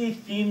want to see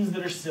themes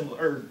that are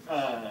similar,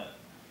 or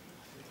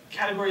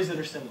categories that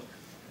are similar,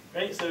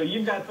 right? So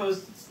you've got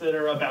posts that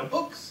are about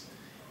books,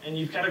 and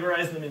you've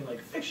categorized them in like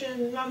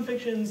fiction,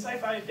 nonfiction,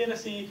 sci-fi,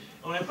 fantasy.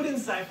 And when I put in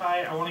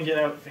sci-fi, I want to get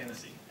out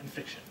fantasy and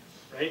fiction,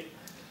 right?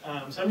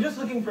 So I'm just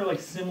looking for like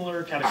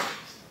similar categories.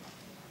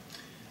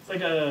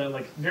 like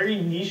a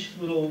very niche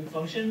little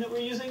function that we're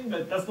using,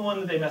 but that's the one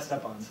that they messed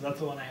up on, so that's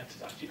the one I have to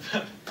talk to you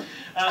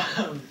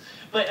about.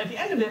 But at the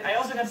end of it, I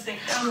also got to say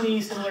how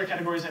many similar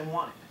categories I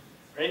wanted,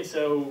 right?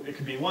 So it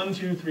could be 1,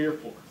 2, 3, or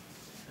 4.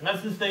 And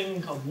that's this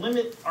thing called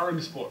limit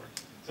args_for.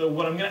 So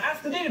what I'm going to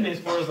ask the database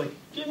for is like,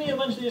 give me a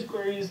bunch of these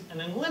queries, and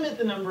then limit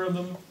the number of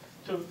them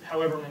to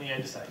however many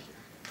I decide here,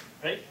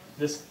 right?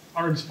 This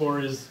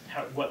args_for is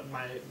what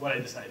I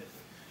decided.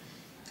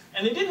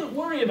 And they didn't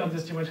worry about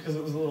this too much because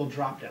it was a little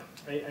drop down,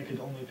 right? I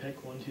could only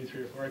pick 1, 2,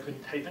 3, or 4. I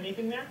couldn't type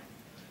anything there.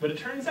 But it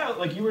turns out,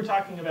 like you were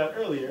talking about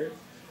earlier,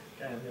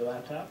 guy on your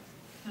laptop,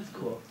 that's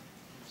cool.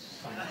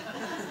 Fine.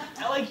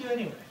 I like you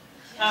anyway.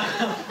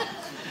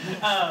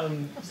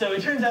 So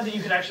it turns out that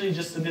you could actually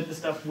just submit the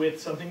stuff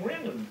with something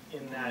random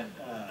in that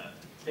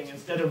thing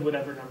instead of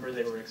whatever number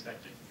they were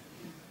expecting.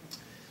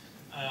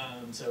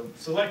 So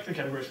select the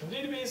categories from the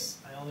database.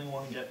 I only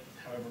want to get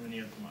however many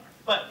of them are.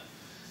 But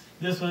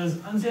this was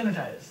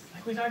unsanitized,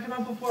 like we talked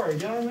about before.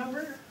 Do y'all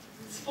remember?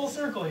 It's full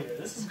circle here.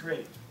 This is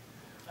great.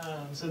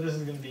 So this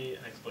is going to be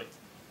an exploit.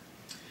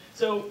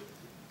 So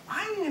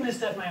I'm going to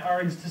set my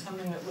args to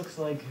something that looks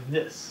like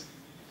this.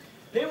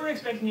 They were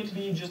expecting it to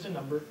be just a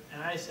number,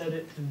 and I set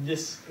it to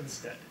this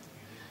instead.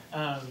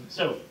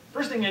 So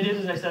first thing I did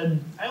is I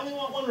said, I only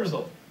want one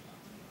result.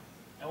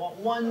 I want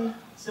one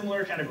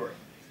similar category.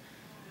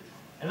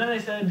 And then I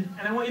said,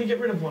 and I want you to get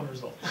rid of one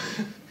result.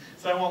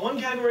 So I want one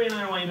category, and then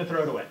I want you to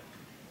throw it away.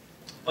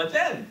 But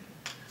then,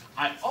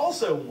 I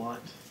also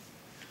want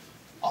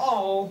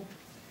all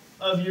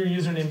of your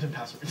usernames and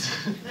passwords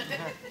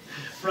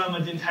from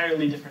an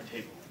entirely different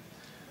table.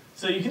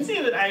 So you can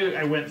see that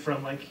I went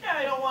from like, yeah,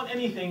 I don't want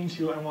anything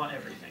to I want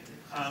everything.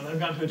 I've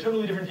gone to a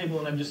totally different table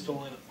and I've just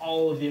stolen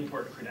all of the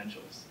important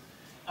credentials.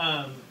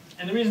 And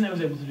the reason I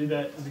was able to do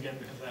that is, again,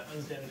 because of that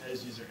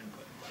unsanitized user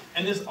input.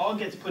 And this all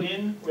gets put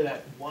in where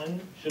that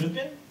one should have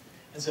been.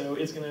 And so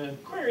it's going to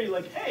query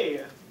like,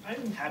 hey,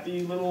 I'm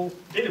happy little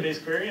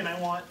database query, and I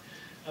want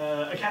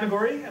a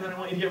category, and then I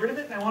want you to get rid of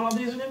it, and I want all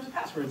the usernames and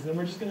passwords. And then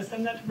we're just going to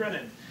send that to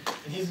Brennen,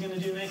 and he's going to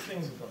do nice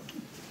things with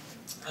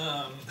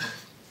them.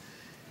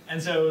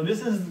 And so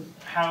this is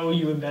how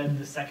you embed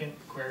the second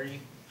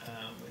query,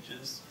 which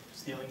is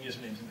stealing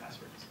usernames and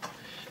passwords.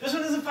 This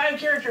one is a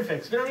 5-character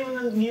fix. We don't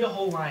even need a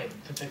whole line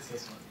to fix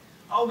this one.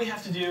 All we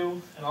have to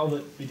do, and all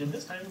that we did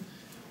this time,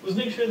 was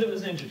make sure that it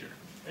was an integer.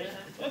 Right?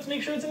 Let's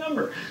make sure it's a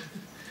number.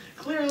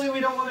 Clearly, we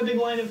don't want a big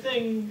line of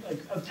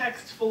of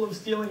text full of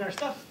stealing our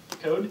stuff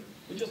code.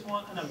 We just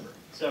want a number.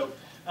 So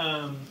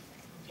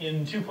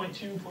in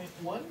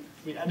 2.2.1,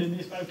 we added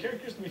these 5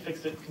 characters and we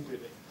fixed it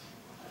completely.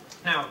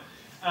 Now,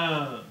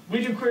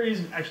 we do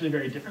queries actually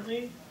very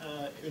differently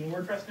in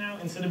WordPress now.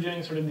 Instead of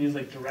doing sort of these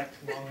like direct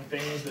long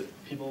things that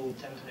people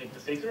tend to make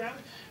mistakes around,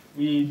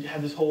 we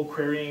have this whole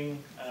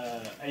querying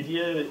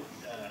idea that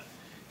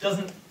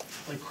doesn't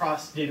like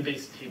cross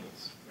database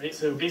tables. Right?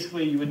 So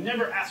basically, you would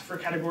never ask for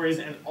categories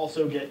and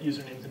also get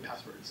usernames and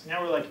passwords.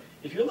 Now we're like,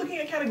 if you're looking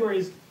at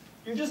categories,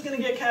 you're just going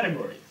to get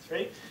categories,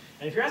 right?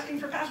 And if you're asking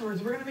for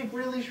passwords, we're going to make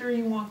really sure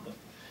you want them.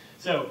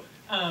 So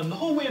the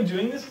whole way of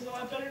doing this is a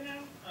lot better now.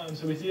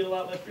 So we see it a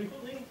lot less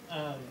frequently,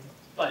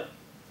 but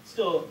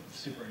still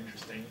super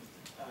interesting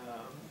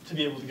to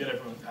be able to get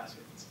everyone's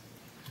passwords.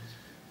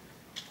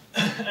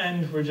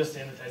 And we're just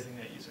sanitizing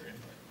that user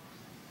input.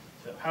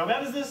 So how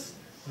bad is this?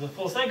 This is a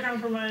full site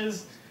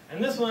compromise.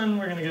 And this one,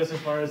 we're going to go so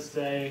far as to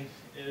say,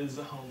 is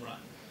a home run.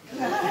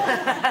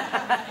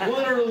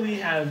 Literally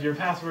have your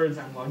passwords,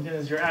 I'm logged in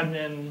as your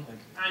admin, like,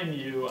 I'm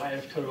you, I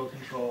have total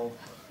control.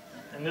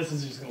 And this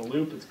is just going to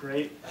loop, it's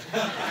great.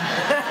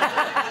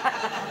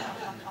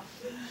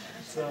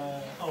 It's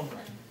a home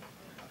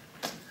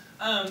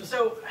run.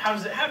 So how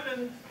does it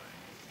happen?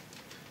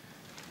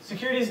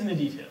 Security's in the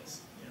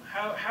details. You know,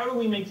 how do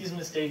we make these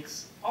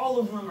mistakes? All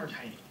of them are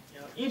tiny. You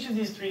know, each of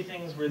these 3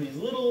 things were these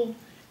little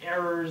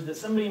errors that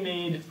somebody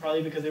made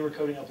probably because they were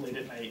coding up late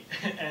at night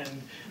and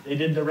they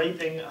did the right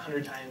thing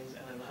 100 times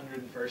and then the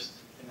 101st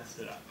they messed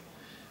it up.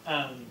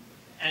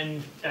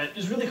 And that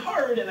is really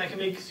hard, and that can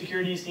make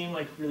security seem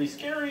like really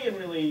scary and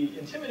really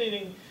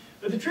intimidating.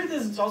 But the truth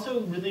is, it's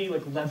also really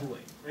like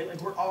leveling, right?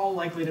 Like we're all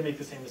likely to make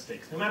the same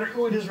mistakes. No matter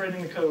who it is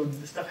writing the code,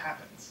 this stuff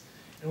happens.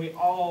 And we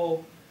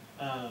all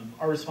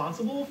are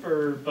responsible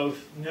for both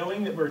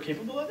knowing that we're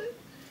capable of it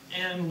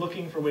and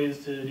looking for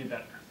ways to do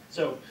better.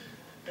 So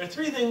there are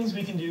 3 things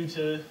we can do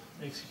to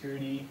make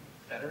security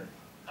better.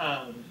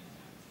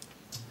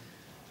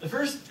 The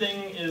first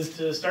thing is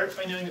to start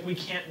by knowing that we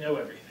can't know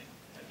everything.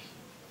 Like,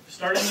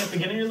 starting at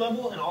beginner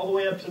level and all the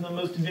way up to the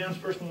most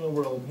advanced person in the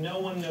world, no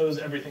one knows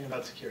everything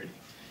about security.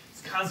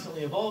 It's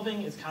constantly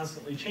evolving, it's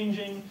constantly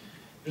changing.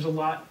 There's a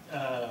lot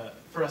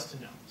for us to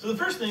know. So the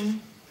first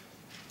thing,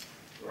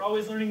 we're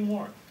always learning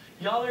more.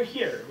 Y'all are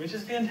here, which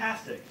is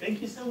fantastic.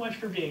 Thank you so much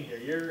for being here.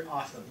 You're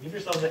awesome. Give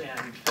yourselves a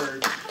hand for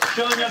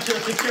showing up to a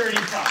security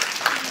talk.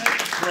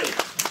 That's great.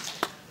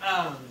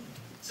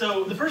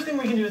 So the first thing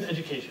we can do is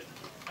education.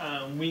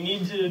 We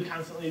need to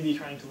constantly be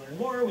trying to learn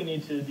more. We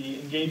need to be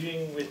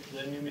engaging with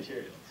the new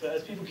material. So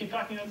as people keep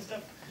talking about this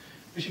stuff,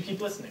 we should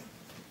keep listening.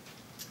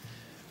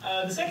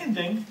 The second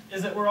thing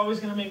is that we're always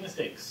going to make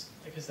mistakes.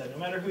 Like I said, no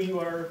matter who you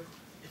are,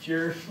 if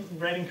you're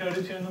writing code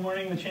at 2 in the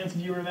morning, the chance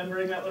of you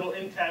remembering that little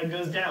int tag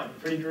goes down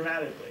pretty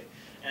dramatically,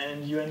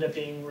 and you end up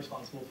being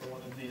responsible for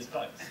one of these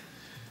bugs.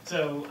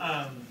 So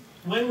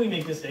when we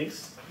make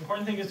mistakes, the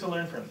important thing is to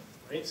learn from them,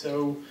 right?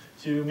 So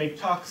to make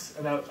talks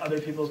about other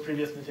people's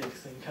previous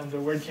mistakes and come to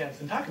WordCamps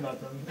and talk about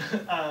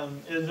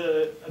them is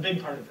a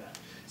big part of that.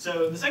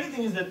 So the second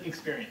thing is that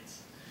experience.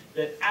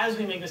 That as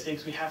we make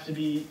mistakes, we have to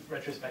be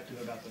retrospective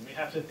about them. We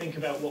have to think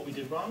about what we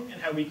did wrong and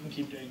how we can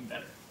keep doing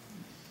better.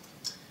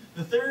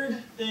 The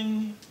third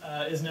thing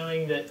is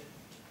knowing that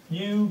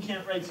you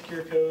can't write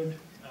secure code,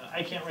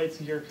 I can't write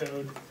secure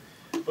code,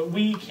 but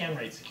we can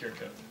write secure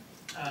code.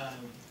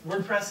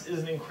 WordPress is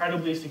an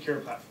incredibly secure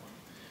platform.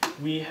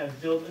 We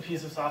have built a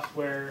piece of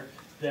software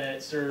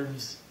that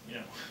serves,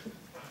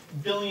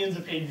 billions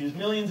of page views,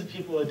 millions of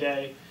people a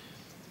day,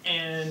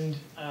 and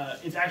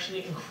it's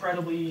actually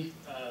incredibly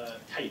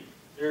tight.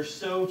 There are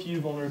so few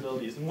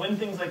vulnerabilities, and when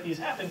things like these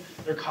happen,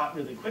 they're caught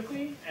really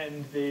quickly,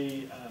 and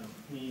we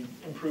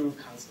improve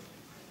constantly.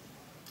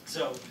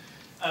 So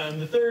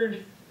the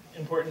third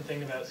important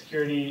thing about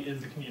security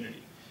is the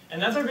community.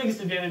 And that's our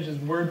biggest advantage as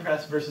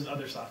WordPress versus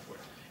other software,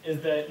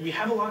 is that we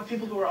have a lot of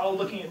people who are all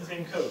looking at the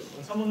same code.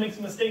 When someone makes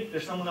a mistake,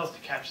 there's someone else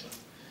to catch them.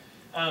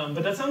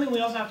 But that's something we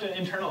also have to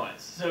internalize.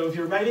 So if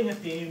you're writing a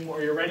theme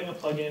or you're writing a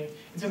plugin,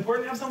 it's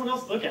important to have someone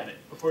else look at it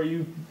before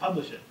you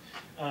publish it.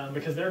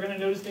 Because they're going to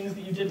notice things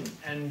that you didn't.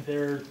 And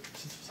they're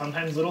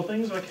sometimes little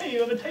things like, hey,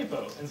 you have a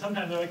typo. And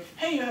sometimes they're like,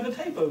 hey, you have a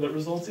typo that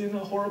results in a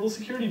horrible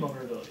security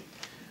vulnerability.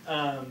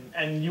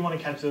 And you want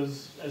to catch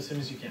those as soon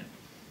as you can.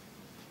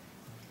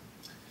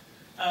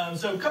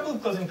 So a couple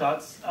of closing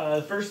thoughts.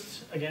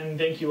 First, again,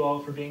 thank you all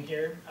for being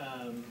here.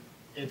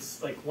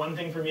 It's like one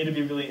thing for me to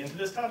be really into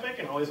this topic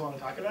and always want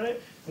to talk about it.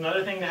 It's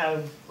another thing to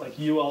have like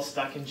you all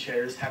stuck in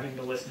chairs having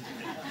to listen to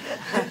me.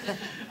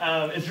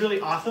 It's really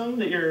awesome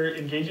that you're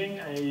engaging.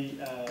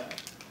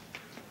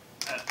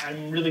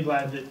 I'm really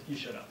glad that you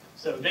showed up.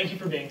 So thank you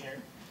for being here.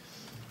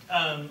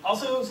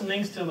 Also, some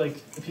thanks to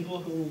like the people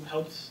who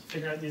helped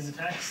figure out these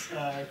attacks.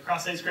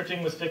 Cross-site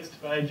scripting was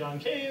fixed by John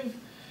Cave.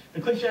 The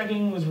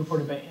clickjacking was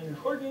reported by Andrew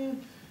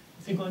Horton.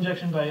 SQL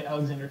injection by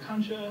Alexander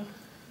Concha.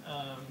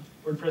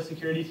 WordPress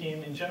security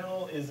team in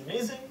general is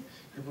amazing.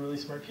 Group of really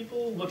smart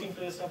people looking for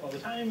this stuff all the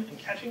time and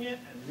catching it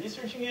and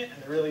researching it,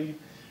 and they're really,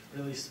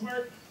 really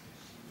smart.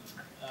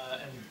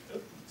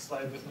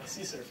 Slide with my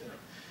CSRF in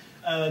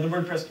it. The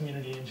WordPress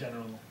community in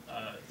general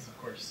is, of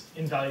course,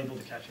 invaluable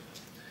to catching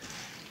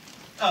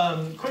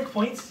them. Quick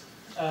points.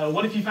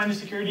 What if you find a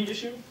security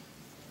issue?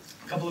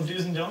 A couple of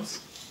do's and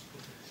don'ts.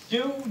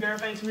 Do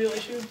verify it's a real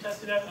issue.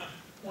 Test it out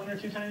 1 or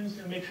 2 times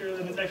and make sure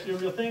that it's actually a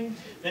real thing.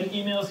 Then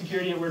email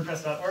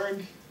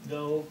security@wordpress.org.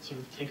 They'll sort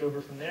of take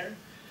over from there.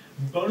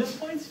 Bonus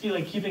points, if you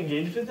like keep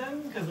engaged with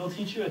them, because they'll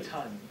teach you a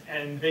ton,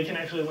 and they can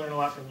actually learn a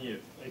lot from you.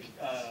 Like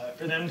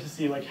for them to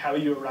see like how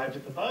you arrived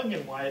at the bug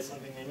and why it's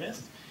something they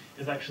missed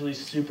is actually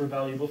super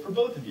valuable for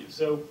both of you.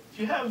 So if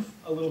you have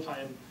a little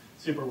time,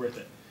 super worth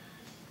it.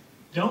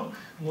 Don't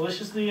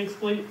maliciously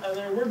exploit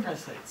other WordPress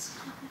sites.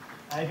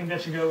 I think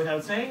that should go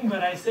without saying,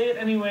 but I say it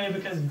anyway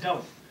because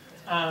don't.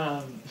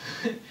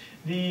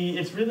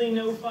 It's really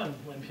no fun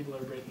when people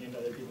are breaking into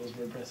other people's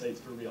WordPress sites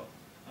for real.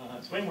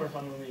 It's way more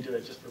fun when we do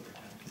it just for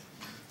pretend.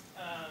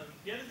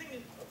 The other thing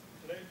is,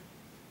 did I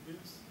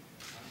lose?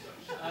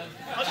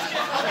 I'll just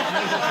get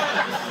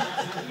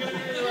I'm going to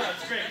be really loud.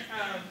 It's great.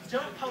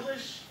 Don't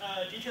publish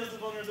details of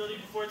vulnerability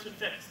before it's been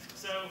fixed.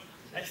 So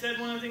I said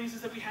one of the things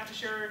is that we have to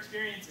share our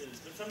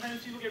experiences, but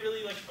sometimes people get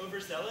really like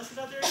overzealous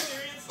about their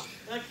experience.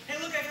 They're like, hey,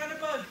 look, I found a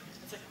bug.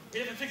 It's like, we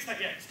haven't fixed that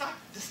yet. Stop.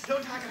 Just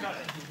don't talk about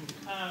it.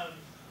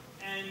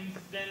 And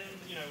then,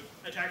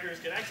 attackers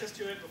get access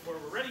to it before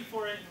we're ready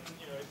for it, and,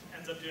 it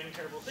ends up doing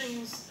terrible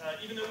things,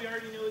 even though we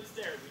already know it's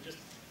there. We just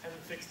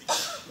haven't fixed it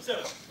yet.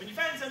 So, when you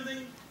find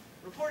something,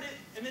 report it,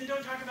 and then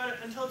don't talk about it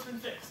until it's been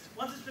fixed.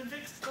 Once it's been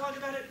fixed, blog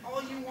about it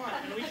all you want,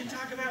 and we can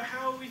talk about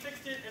how we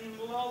fixed it, and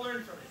we'll all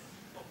learn from it.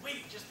 But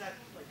wait just that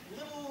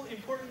little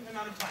important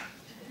amount of time.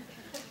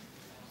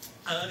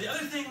 The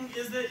other thing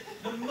is that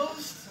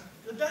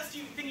the best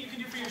thing you can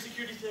do for your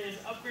security today is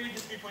upgrade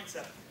to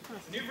 3.7.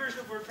 It's a new version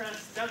of WordPress,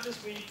 it's out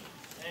this week,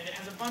 and it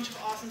has a bunch of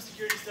awesome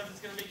security stuff that's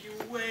going to make you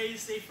way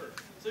safer.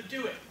 So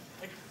do it,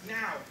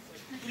 now,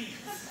 please.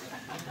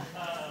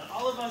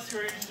 All of us who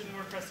are interested in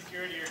WordPress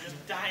security are just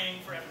dying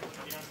for everyone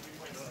to be on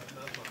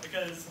 3.7.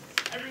 Because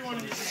every one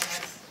of these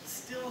attacks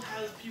still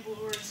has people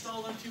who are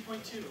installed on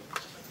 2.2.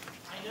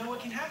 I know what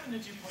can happen to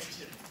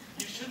 2.2.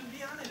 You shouldn't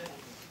be on it anymore.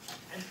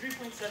 And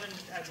 3.7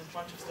 just adds a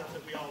bunch of stuff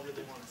that we all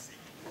really want to see.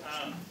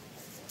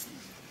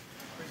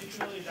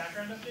 Particularly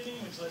background updating,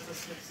 which lets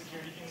us fix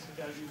security things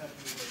without you having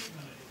to worry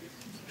about it.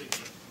 It's a big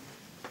deal.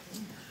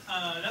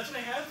 That's what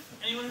I have.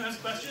 Anyone who has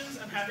questions,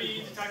 I'm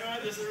happy to talk about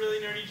it. This is a really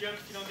nerdy joke.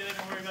 If you don't get it,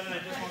 don't worry about it.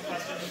 I just want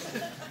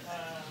questions.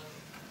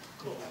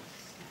 Cool.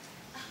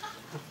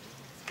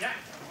 Yeah?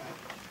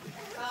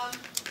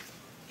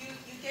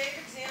 You gave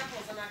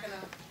examples. I'm not going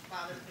to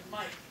bother with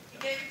Mike. You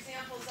gave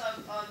examples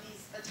of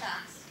these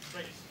attacks.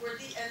 Right.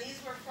 And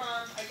these were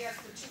from, I guess,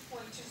 the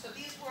 2.2. So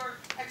these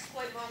were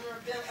exploit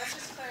vulnerabilities. I'm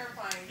just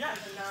clarifying Yeah.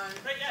 for the non.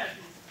 Right. Yeah.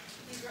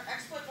 These were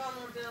exploit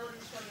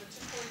vulnerabilities from the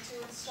 2.2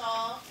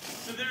 install.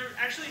 So there are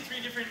actually 3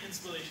 different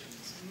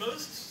installations.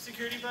 Most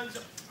security bugs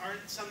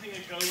aren't something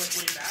that go like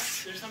way back.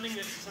 They're something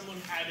that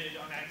someone added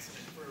on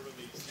accident for a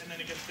release, and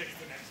then it gets fixed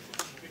the next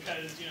one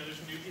because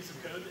there's a new piece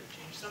of code that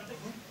changed something.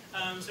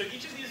 So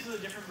each of these is a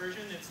different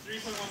version. It's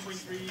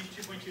 3.1.3,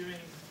 2.2,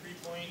 and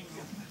 3.5.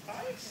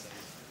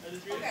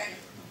 Okay.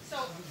 So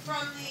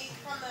from the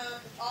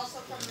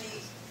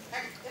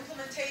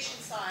implementation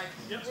side,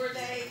 yep. were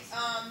they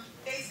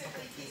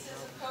basically pieces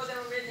of code that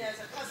were written as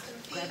a custom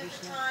theme at the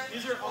time?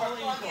 These are all in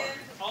core.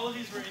 All of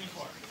these were in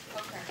core.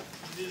 Okay.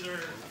 These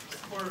are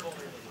core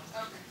vulnerabilities.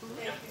 Okay.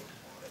 Thank you.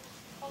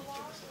 Oh,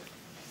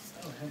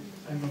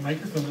 I have a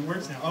microphone that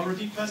works now. I'll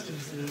repeat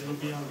questions. It'll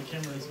be on the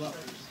camera as well.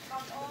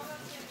 All of the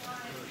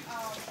time,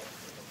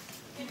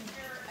 if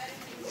you're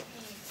editing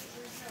themes,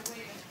 there's no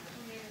way to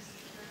create a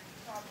security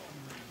problem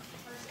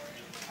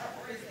personally,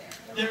 or is there?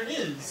 There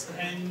is,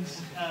 and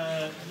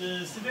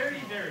the severity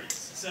varies.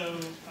 So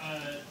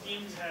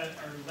themes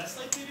are less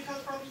likely to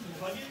cause problems than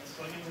plugins.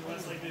 Plugins are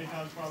less likely to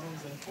cause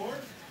problems than core.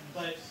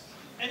 But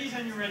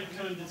anytime you write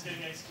code that's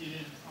getting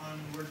executed on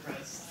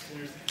WordPress,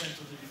 there's the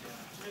potential to do damage.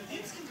 And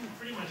themes can do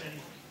pretty much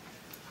anything.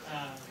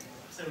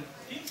 So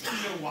themes can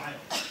go wild.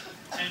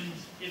 And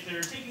if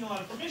they're taking a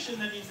lot of permission,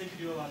 that means they can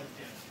do a lot of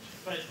damage.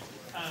 But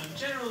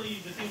generally,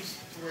 the things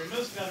to worry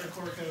most about are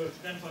core code,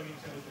 then plugin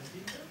code, then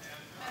theme code.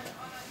 And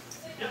on a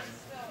same Yep.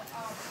 still,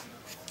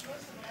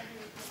 most of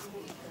everything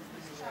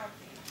is child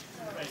themes.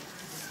 So Right.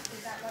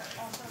 is that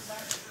also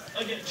less?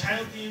 Again,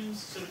 child themes.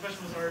 So the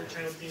question was, are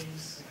child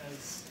themes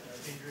as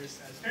dangerous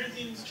as parent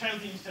themes?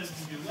 Child themes tend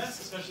to do less,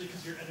 especially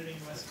because you're editing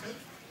less code.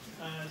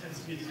 It tends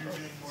to be that you're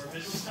doing more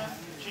visual stuff.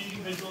 Changing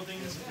visual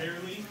things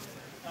rarely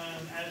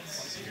adds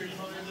security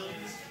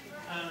vulnerabilities.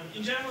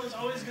 In general, it's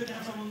always good to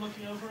have someone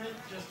looking over it,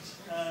 just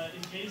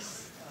in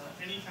case,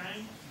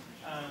 anytime.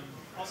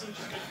 Also,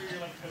 just good for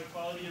your code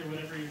quality or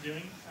whatever you're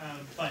doing.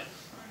 But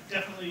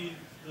definitely,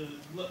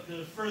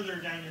 the further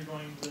down you're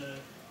going, the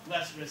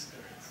less risk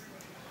there is.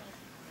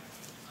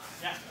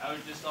 Yeah. I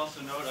would just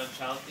also note on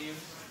child themes,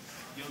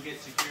 you'll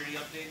get security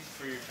updates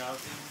for your child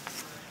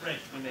themes Right.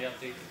 when they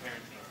update the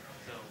parent theme.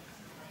 So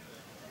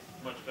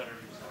much better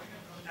result.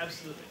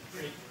 Absolutely.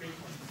 Great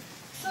point.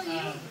 So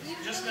you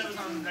just really that was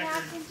on didn't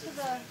hack record. into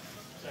the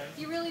Sorry?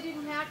 you really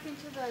didn't hack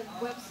into the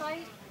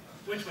website?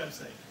 Which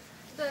website?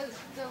 The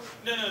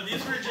No,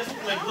 these were just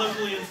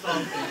locally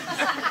installed things.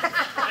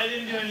 I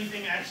didn't do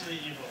anything actually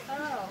evil.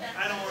 oh.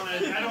 I don't want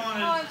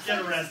to I'm get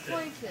so arrested.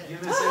 disappointed.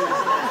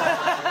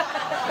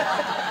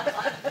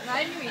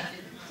 I knew you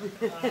didn't.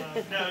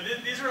 No,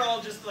 these are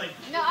all just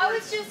No, I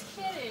was just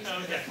kidding.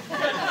 Okay.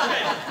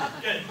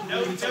 Good.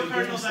 No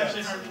cardinals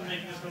actually harmed in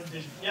making this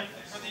presentation. Yep.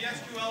 For the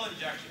SQL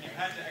injection, you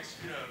had to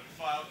execute a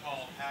file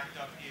called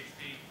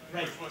hack.php,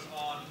 Right. which was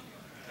on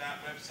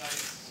that website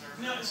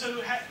server. No, so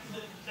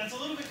that's a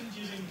little bit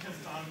confusing because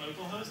it's on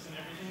localhost and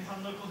everything's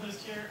on localhost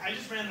here. I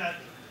just ran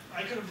that.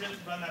 I could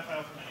have run that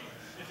file from anywhere.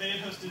 If they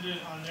had hosted it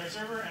on their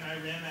server and I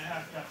ran that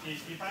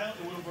hack.php file,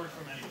 it would have worked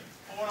from anywhere.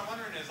 Well, what I'm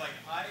wondering is,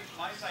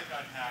 my site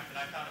got hacked, and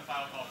I found a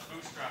file called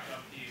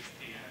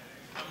bootstrap.php.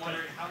 I'm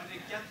wondering, how did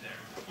it get there?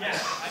 Yeah,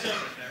 I so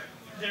didn't get there.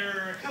 there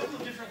are a couple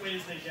of different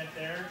ways they get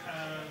there.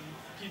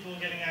 People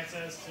getting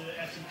access to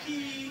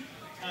FTP,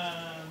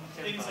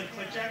 things like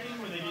clickjacking,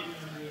 where they get you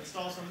to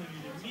install something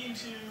you didn't mean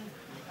to,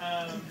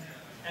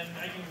 and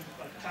I can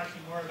talk to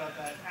you more about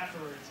that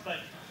afterwards.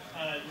 But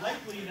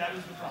likely that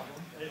was the problem.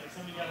 Right?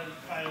 Somebody got a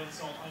file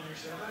installed on your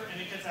server, and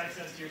it gets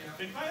access to your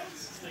config files,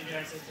 so they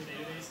get access to the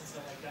database and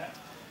stuff like that.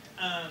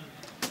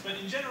 But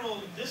in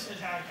general, this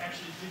attack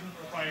actually didn't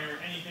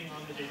require anything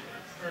on the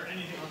database, or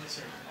anything on the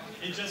server.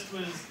 It just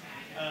was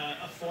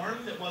a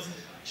form that wasn't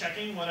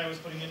checking what I was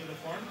putting into the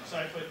form, so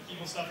I put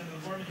evil stuff into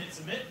the form and hit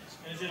submit,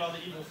 and it did all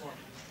the evil for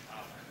me.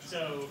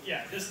 So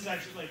yeah, this is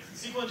actually,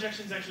 SQL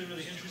injection is actually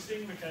really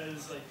interesting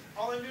because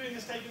all I'm doing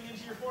is typing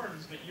into your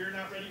forms, but you're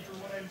not ready for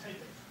what I'm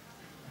typing.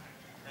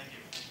 Thank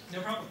you.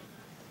 No problem.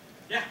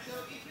 Yeah.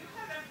 So if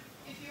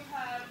you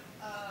have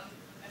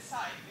a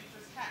site which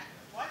was hacked,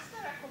 what's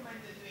the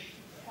recommended way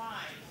to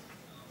find,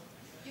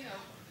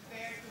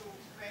 where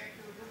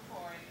to look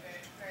for and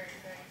where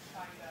to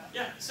find the...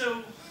 Yeah,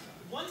 so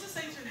once a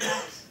site's been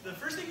hacked, the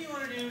first thing you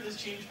want to do is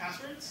change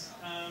passwords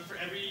for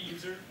every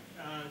user.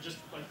 Just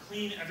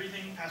clean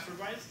everything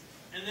password-wise.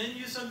 And then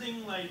use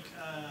something like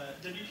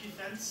WP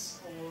Fence,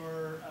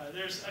 or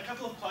there's a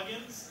couple of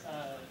plugins.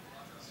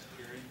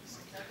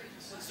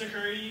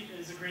 Security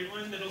is a great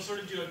one that'll sort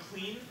of do a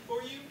clean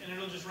for you, and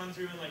it'll just run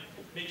through and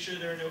make sure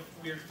there are no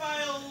weird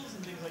files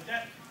and things like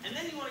that. And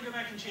then you want to go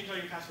back and change all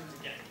your passwords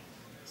again.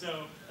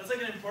 So that's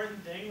an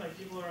important thing.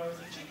 People are always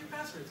check your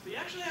passwords, but you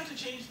actually have to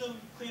change them,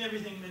 clean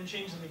everything, then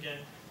change them again,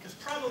 because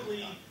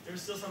probably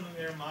there's still something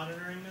there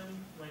monitoring them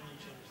when you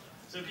change them.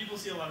 So people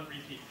see a lot of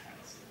repeat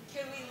attacks.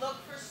 Can we look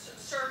for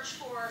search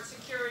for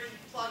security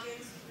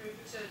plugins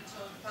to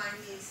find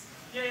these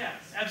Yeah,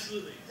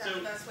 absolutely. Is that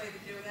the best way to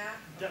do that?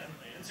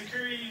 Definitely. And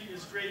security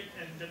is great,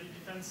 and WP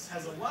Fence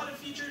has a lot of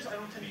features. I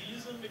don't tend to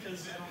use them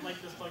because I don't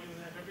like this plugin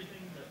doesn't have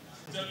everything. But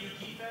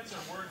WP Fence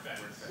or Word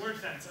Fence? Word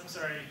Fence, I'm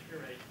sorry,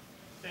 you're right.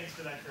 Thanks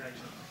for that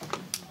correction.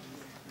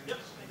 Yep.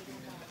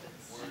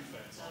 Word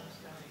Fence.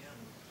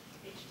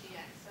 HT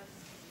access.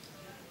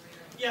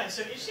 Yeah,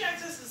 so HT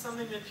access is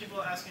something that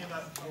people ask me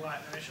about a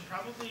lot, and I should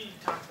probably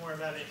talk more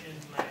about it in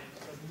my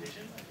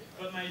presentation.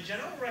 But my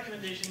general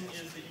recommendation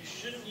is that you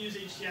shouldn't use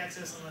HT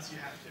access unless you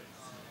have to.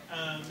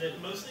 That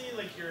mostly,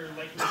 like, you're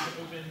likely to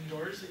open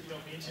doors that you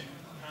don't mean to,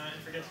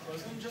 and forget to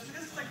close them, just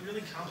because it's like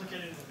really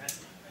complicated and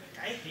messy.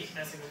 I hate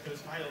messing with those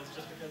files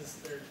just because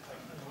they're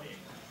like annoying.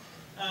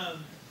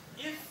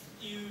 If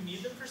you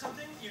need them for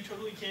something, you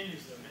totally can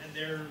use them, and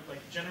they're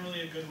like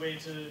generally a good way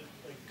to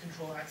like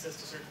control access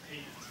to certain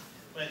pages.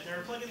 But there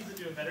are plugins that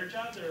do a better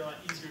job that are a lot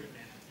easier to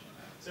manage.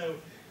 So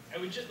I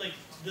would just like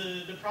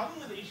the problem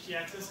with HT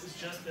access is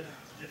just that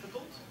it's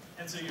difficult,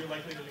 and so you're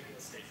likely to make a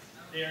mistake.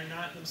 They are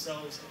not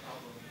themselves a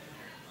problem.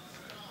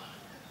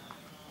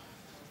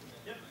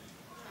 Yep.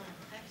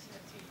 I actually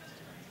have two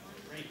questions. One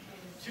Great.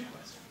 is, Two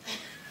questions.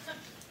 the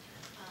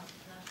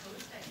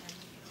host I am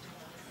using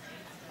on the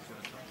site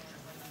doesn't like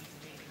what needs to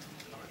be in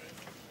the database.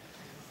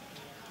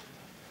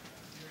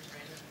 Yours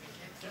random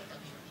prefix,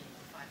 WP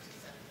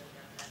 567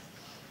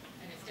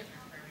 and it's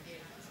different for every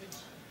database, which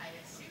I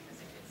assume is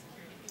a good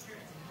security feature.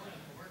 It's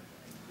annoying to work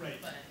with. Right.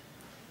 But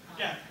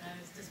Yeah. and I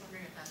was just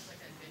wondering if that's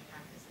like a good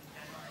practice in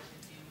general I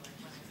should do like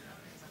when I set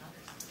up things on other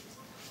sites.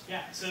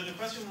 Yeah, so the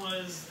question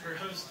was, her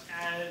host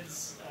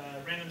adds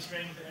random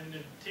string to the end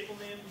of table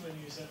names when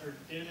you set, or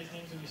database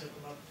names when you set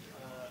them up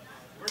on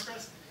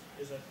WordPress.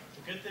 Is that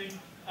a good thing?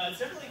 It's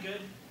definitely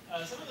good.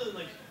 Some of the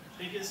like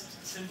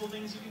biggest simple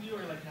things you can do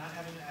are like not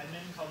having an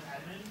admin called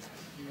admin.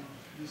 You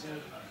use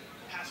a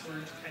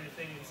password kind of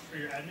thing for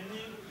your admin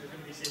name, you're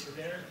going to be safer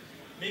there.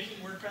 Making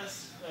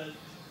WordPress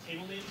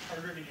table names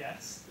harder to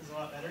guess is a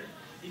lot better.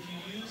 If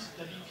you use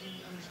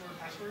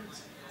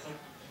WP_passwords, it's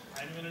like,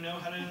 I'm going to know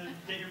how to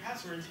get your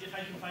passwords if I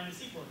can find a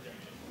SQL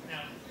injection.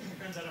 Now, it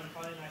turns out I'm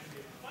probably not going to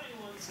be able to find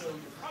one, so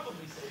you're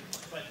probably safe.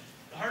 But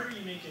the harder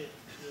you make it,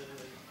 the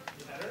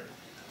better.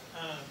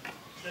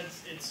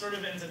 It sort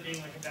of ends up being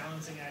like a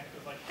balancing act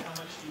of like how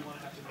much do you want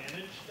to have to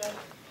manage that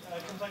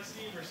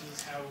complexity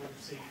versus how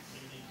safe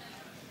you need.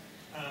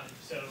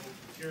 So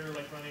if you're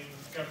like running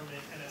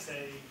government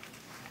NSA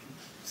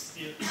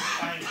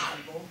spying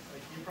people,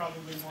 like you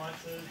probably want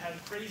to have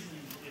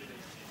crazy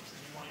database names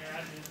and you want your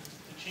admin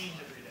to change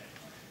every day.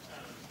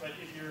 But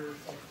if you're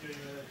like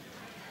doing a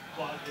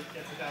blog that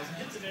gets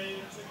 1,000 hits a day,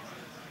 it's like,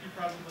 you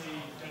probably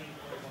don't even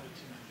really want it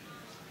too much.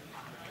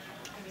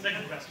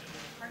 Second question.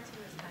 Part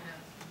two is kind of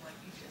what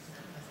you just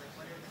said, was like,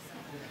 what are the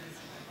simple things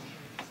you can do,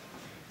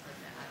 like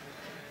the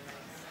admin or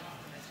like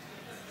some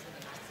messages to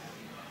the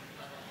maximum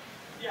level?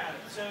 Yeah,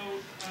 so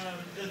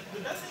the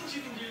best things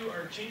you can do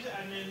are change the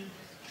admin.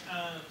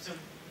 So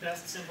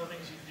best simple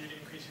things you can do to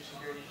increase your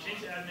security.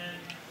 Change the admin.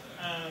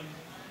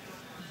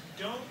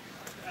 Don't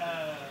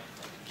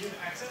give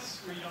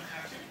access where you don't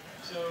have to.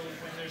 So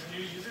when there's a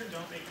new user,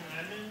 don't make them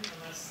admin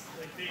unless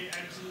like they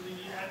absolutely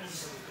need admin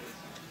privileges.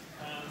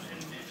 And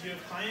if you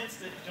have clients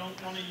that don't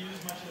want to use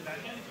much of the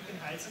backend, if you can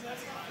hide some of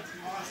that stuff, it's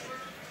awesome.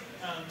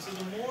 So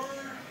the more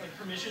like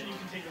permission you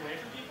can take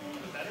away from people,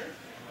 the better.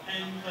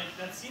 And like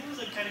that seems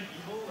like kind of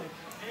evil, like,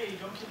 hey,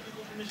 don't give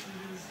people permission to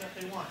do the stuff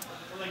they want.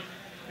 But like,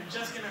 they're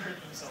just gonna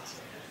hurt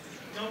themselves.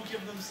 Don't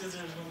give them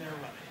scissors when they're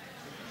running.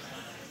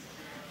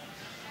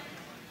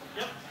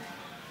 Yep.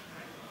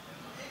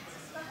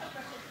 Special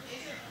question,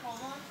 is it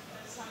common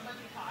that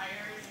somebody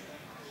hires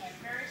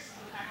hackers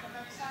to hack a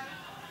website?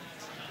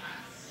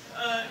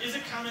 Is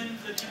it common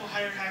that people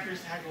hire hackers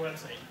to hack a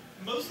website?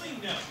 Mostly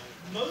no.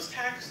 Most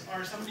hacks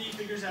are somebody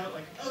figures out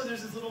like, oh,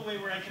 there's this little way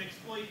where I can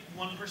exploit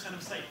 1%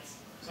 of sites.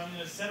 So I'm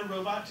going to set a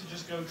robot to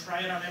just go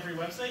try it on every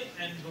website,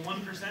 and the 1%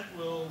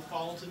 will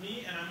fall to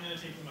me, and I'm going to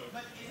take them over.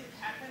 But is it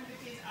happened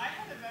because I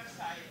had a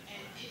website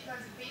and it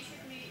was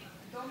basically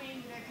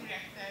domain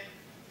redirected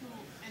to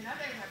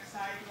another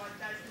website what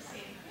does the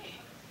same thing.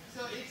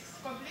 So it's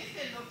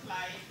completely looked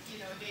like,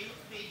 you know, they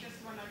just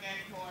want to get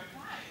more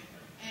time.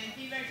 And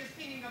we were just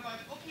thinking about,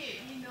 okay,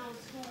 we know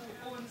who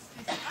owns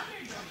this other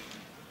domain.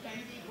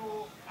 Can we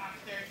go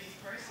after this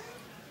person?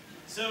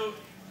 So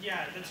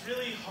yeah, that's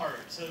really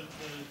hard. So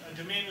a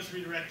domain was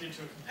redirected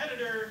to a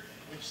competitor,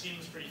 which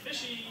seems pretty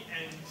fishy,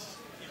 and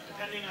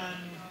depending on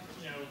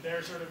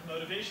their sort of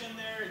motivation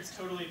there, it's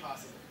totally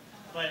possible.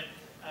 But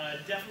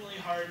definitely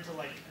hard to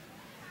like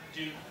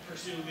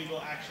pursue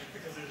legal action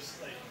because there's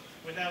like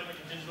without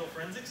like a digital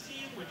forensics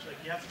team, which like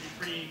you have to be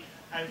pretty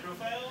high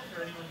profile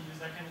for anyone to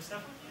use that kind of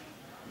stuff with you,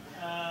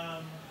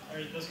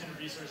 or those kind of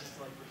resources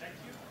to like protect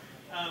you.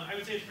 I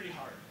would say it's pretty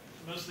hard.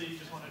 Mostly you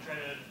just want to try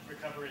to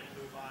recover it and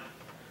move on.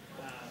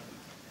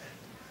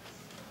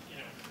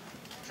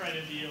 Try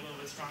to be a little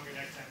bit stronger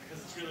next time because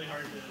it's really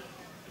hard to.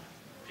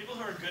 People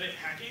who are good at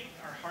hacking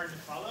are hard to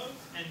follow,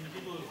 and the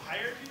people who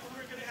hire people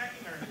who are good at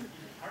hacking are even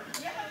harder.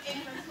 Yeah, but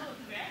it was not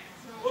correct.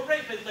 So well,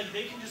 right, but like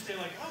they can just say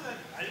like, oh,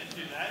 I didn't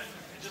do that.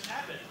 It just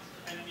happened,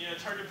 and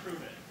it's hard to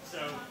prove it. So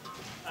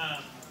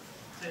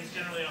it's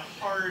generally a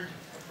hard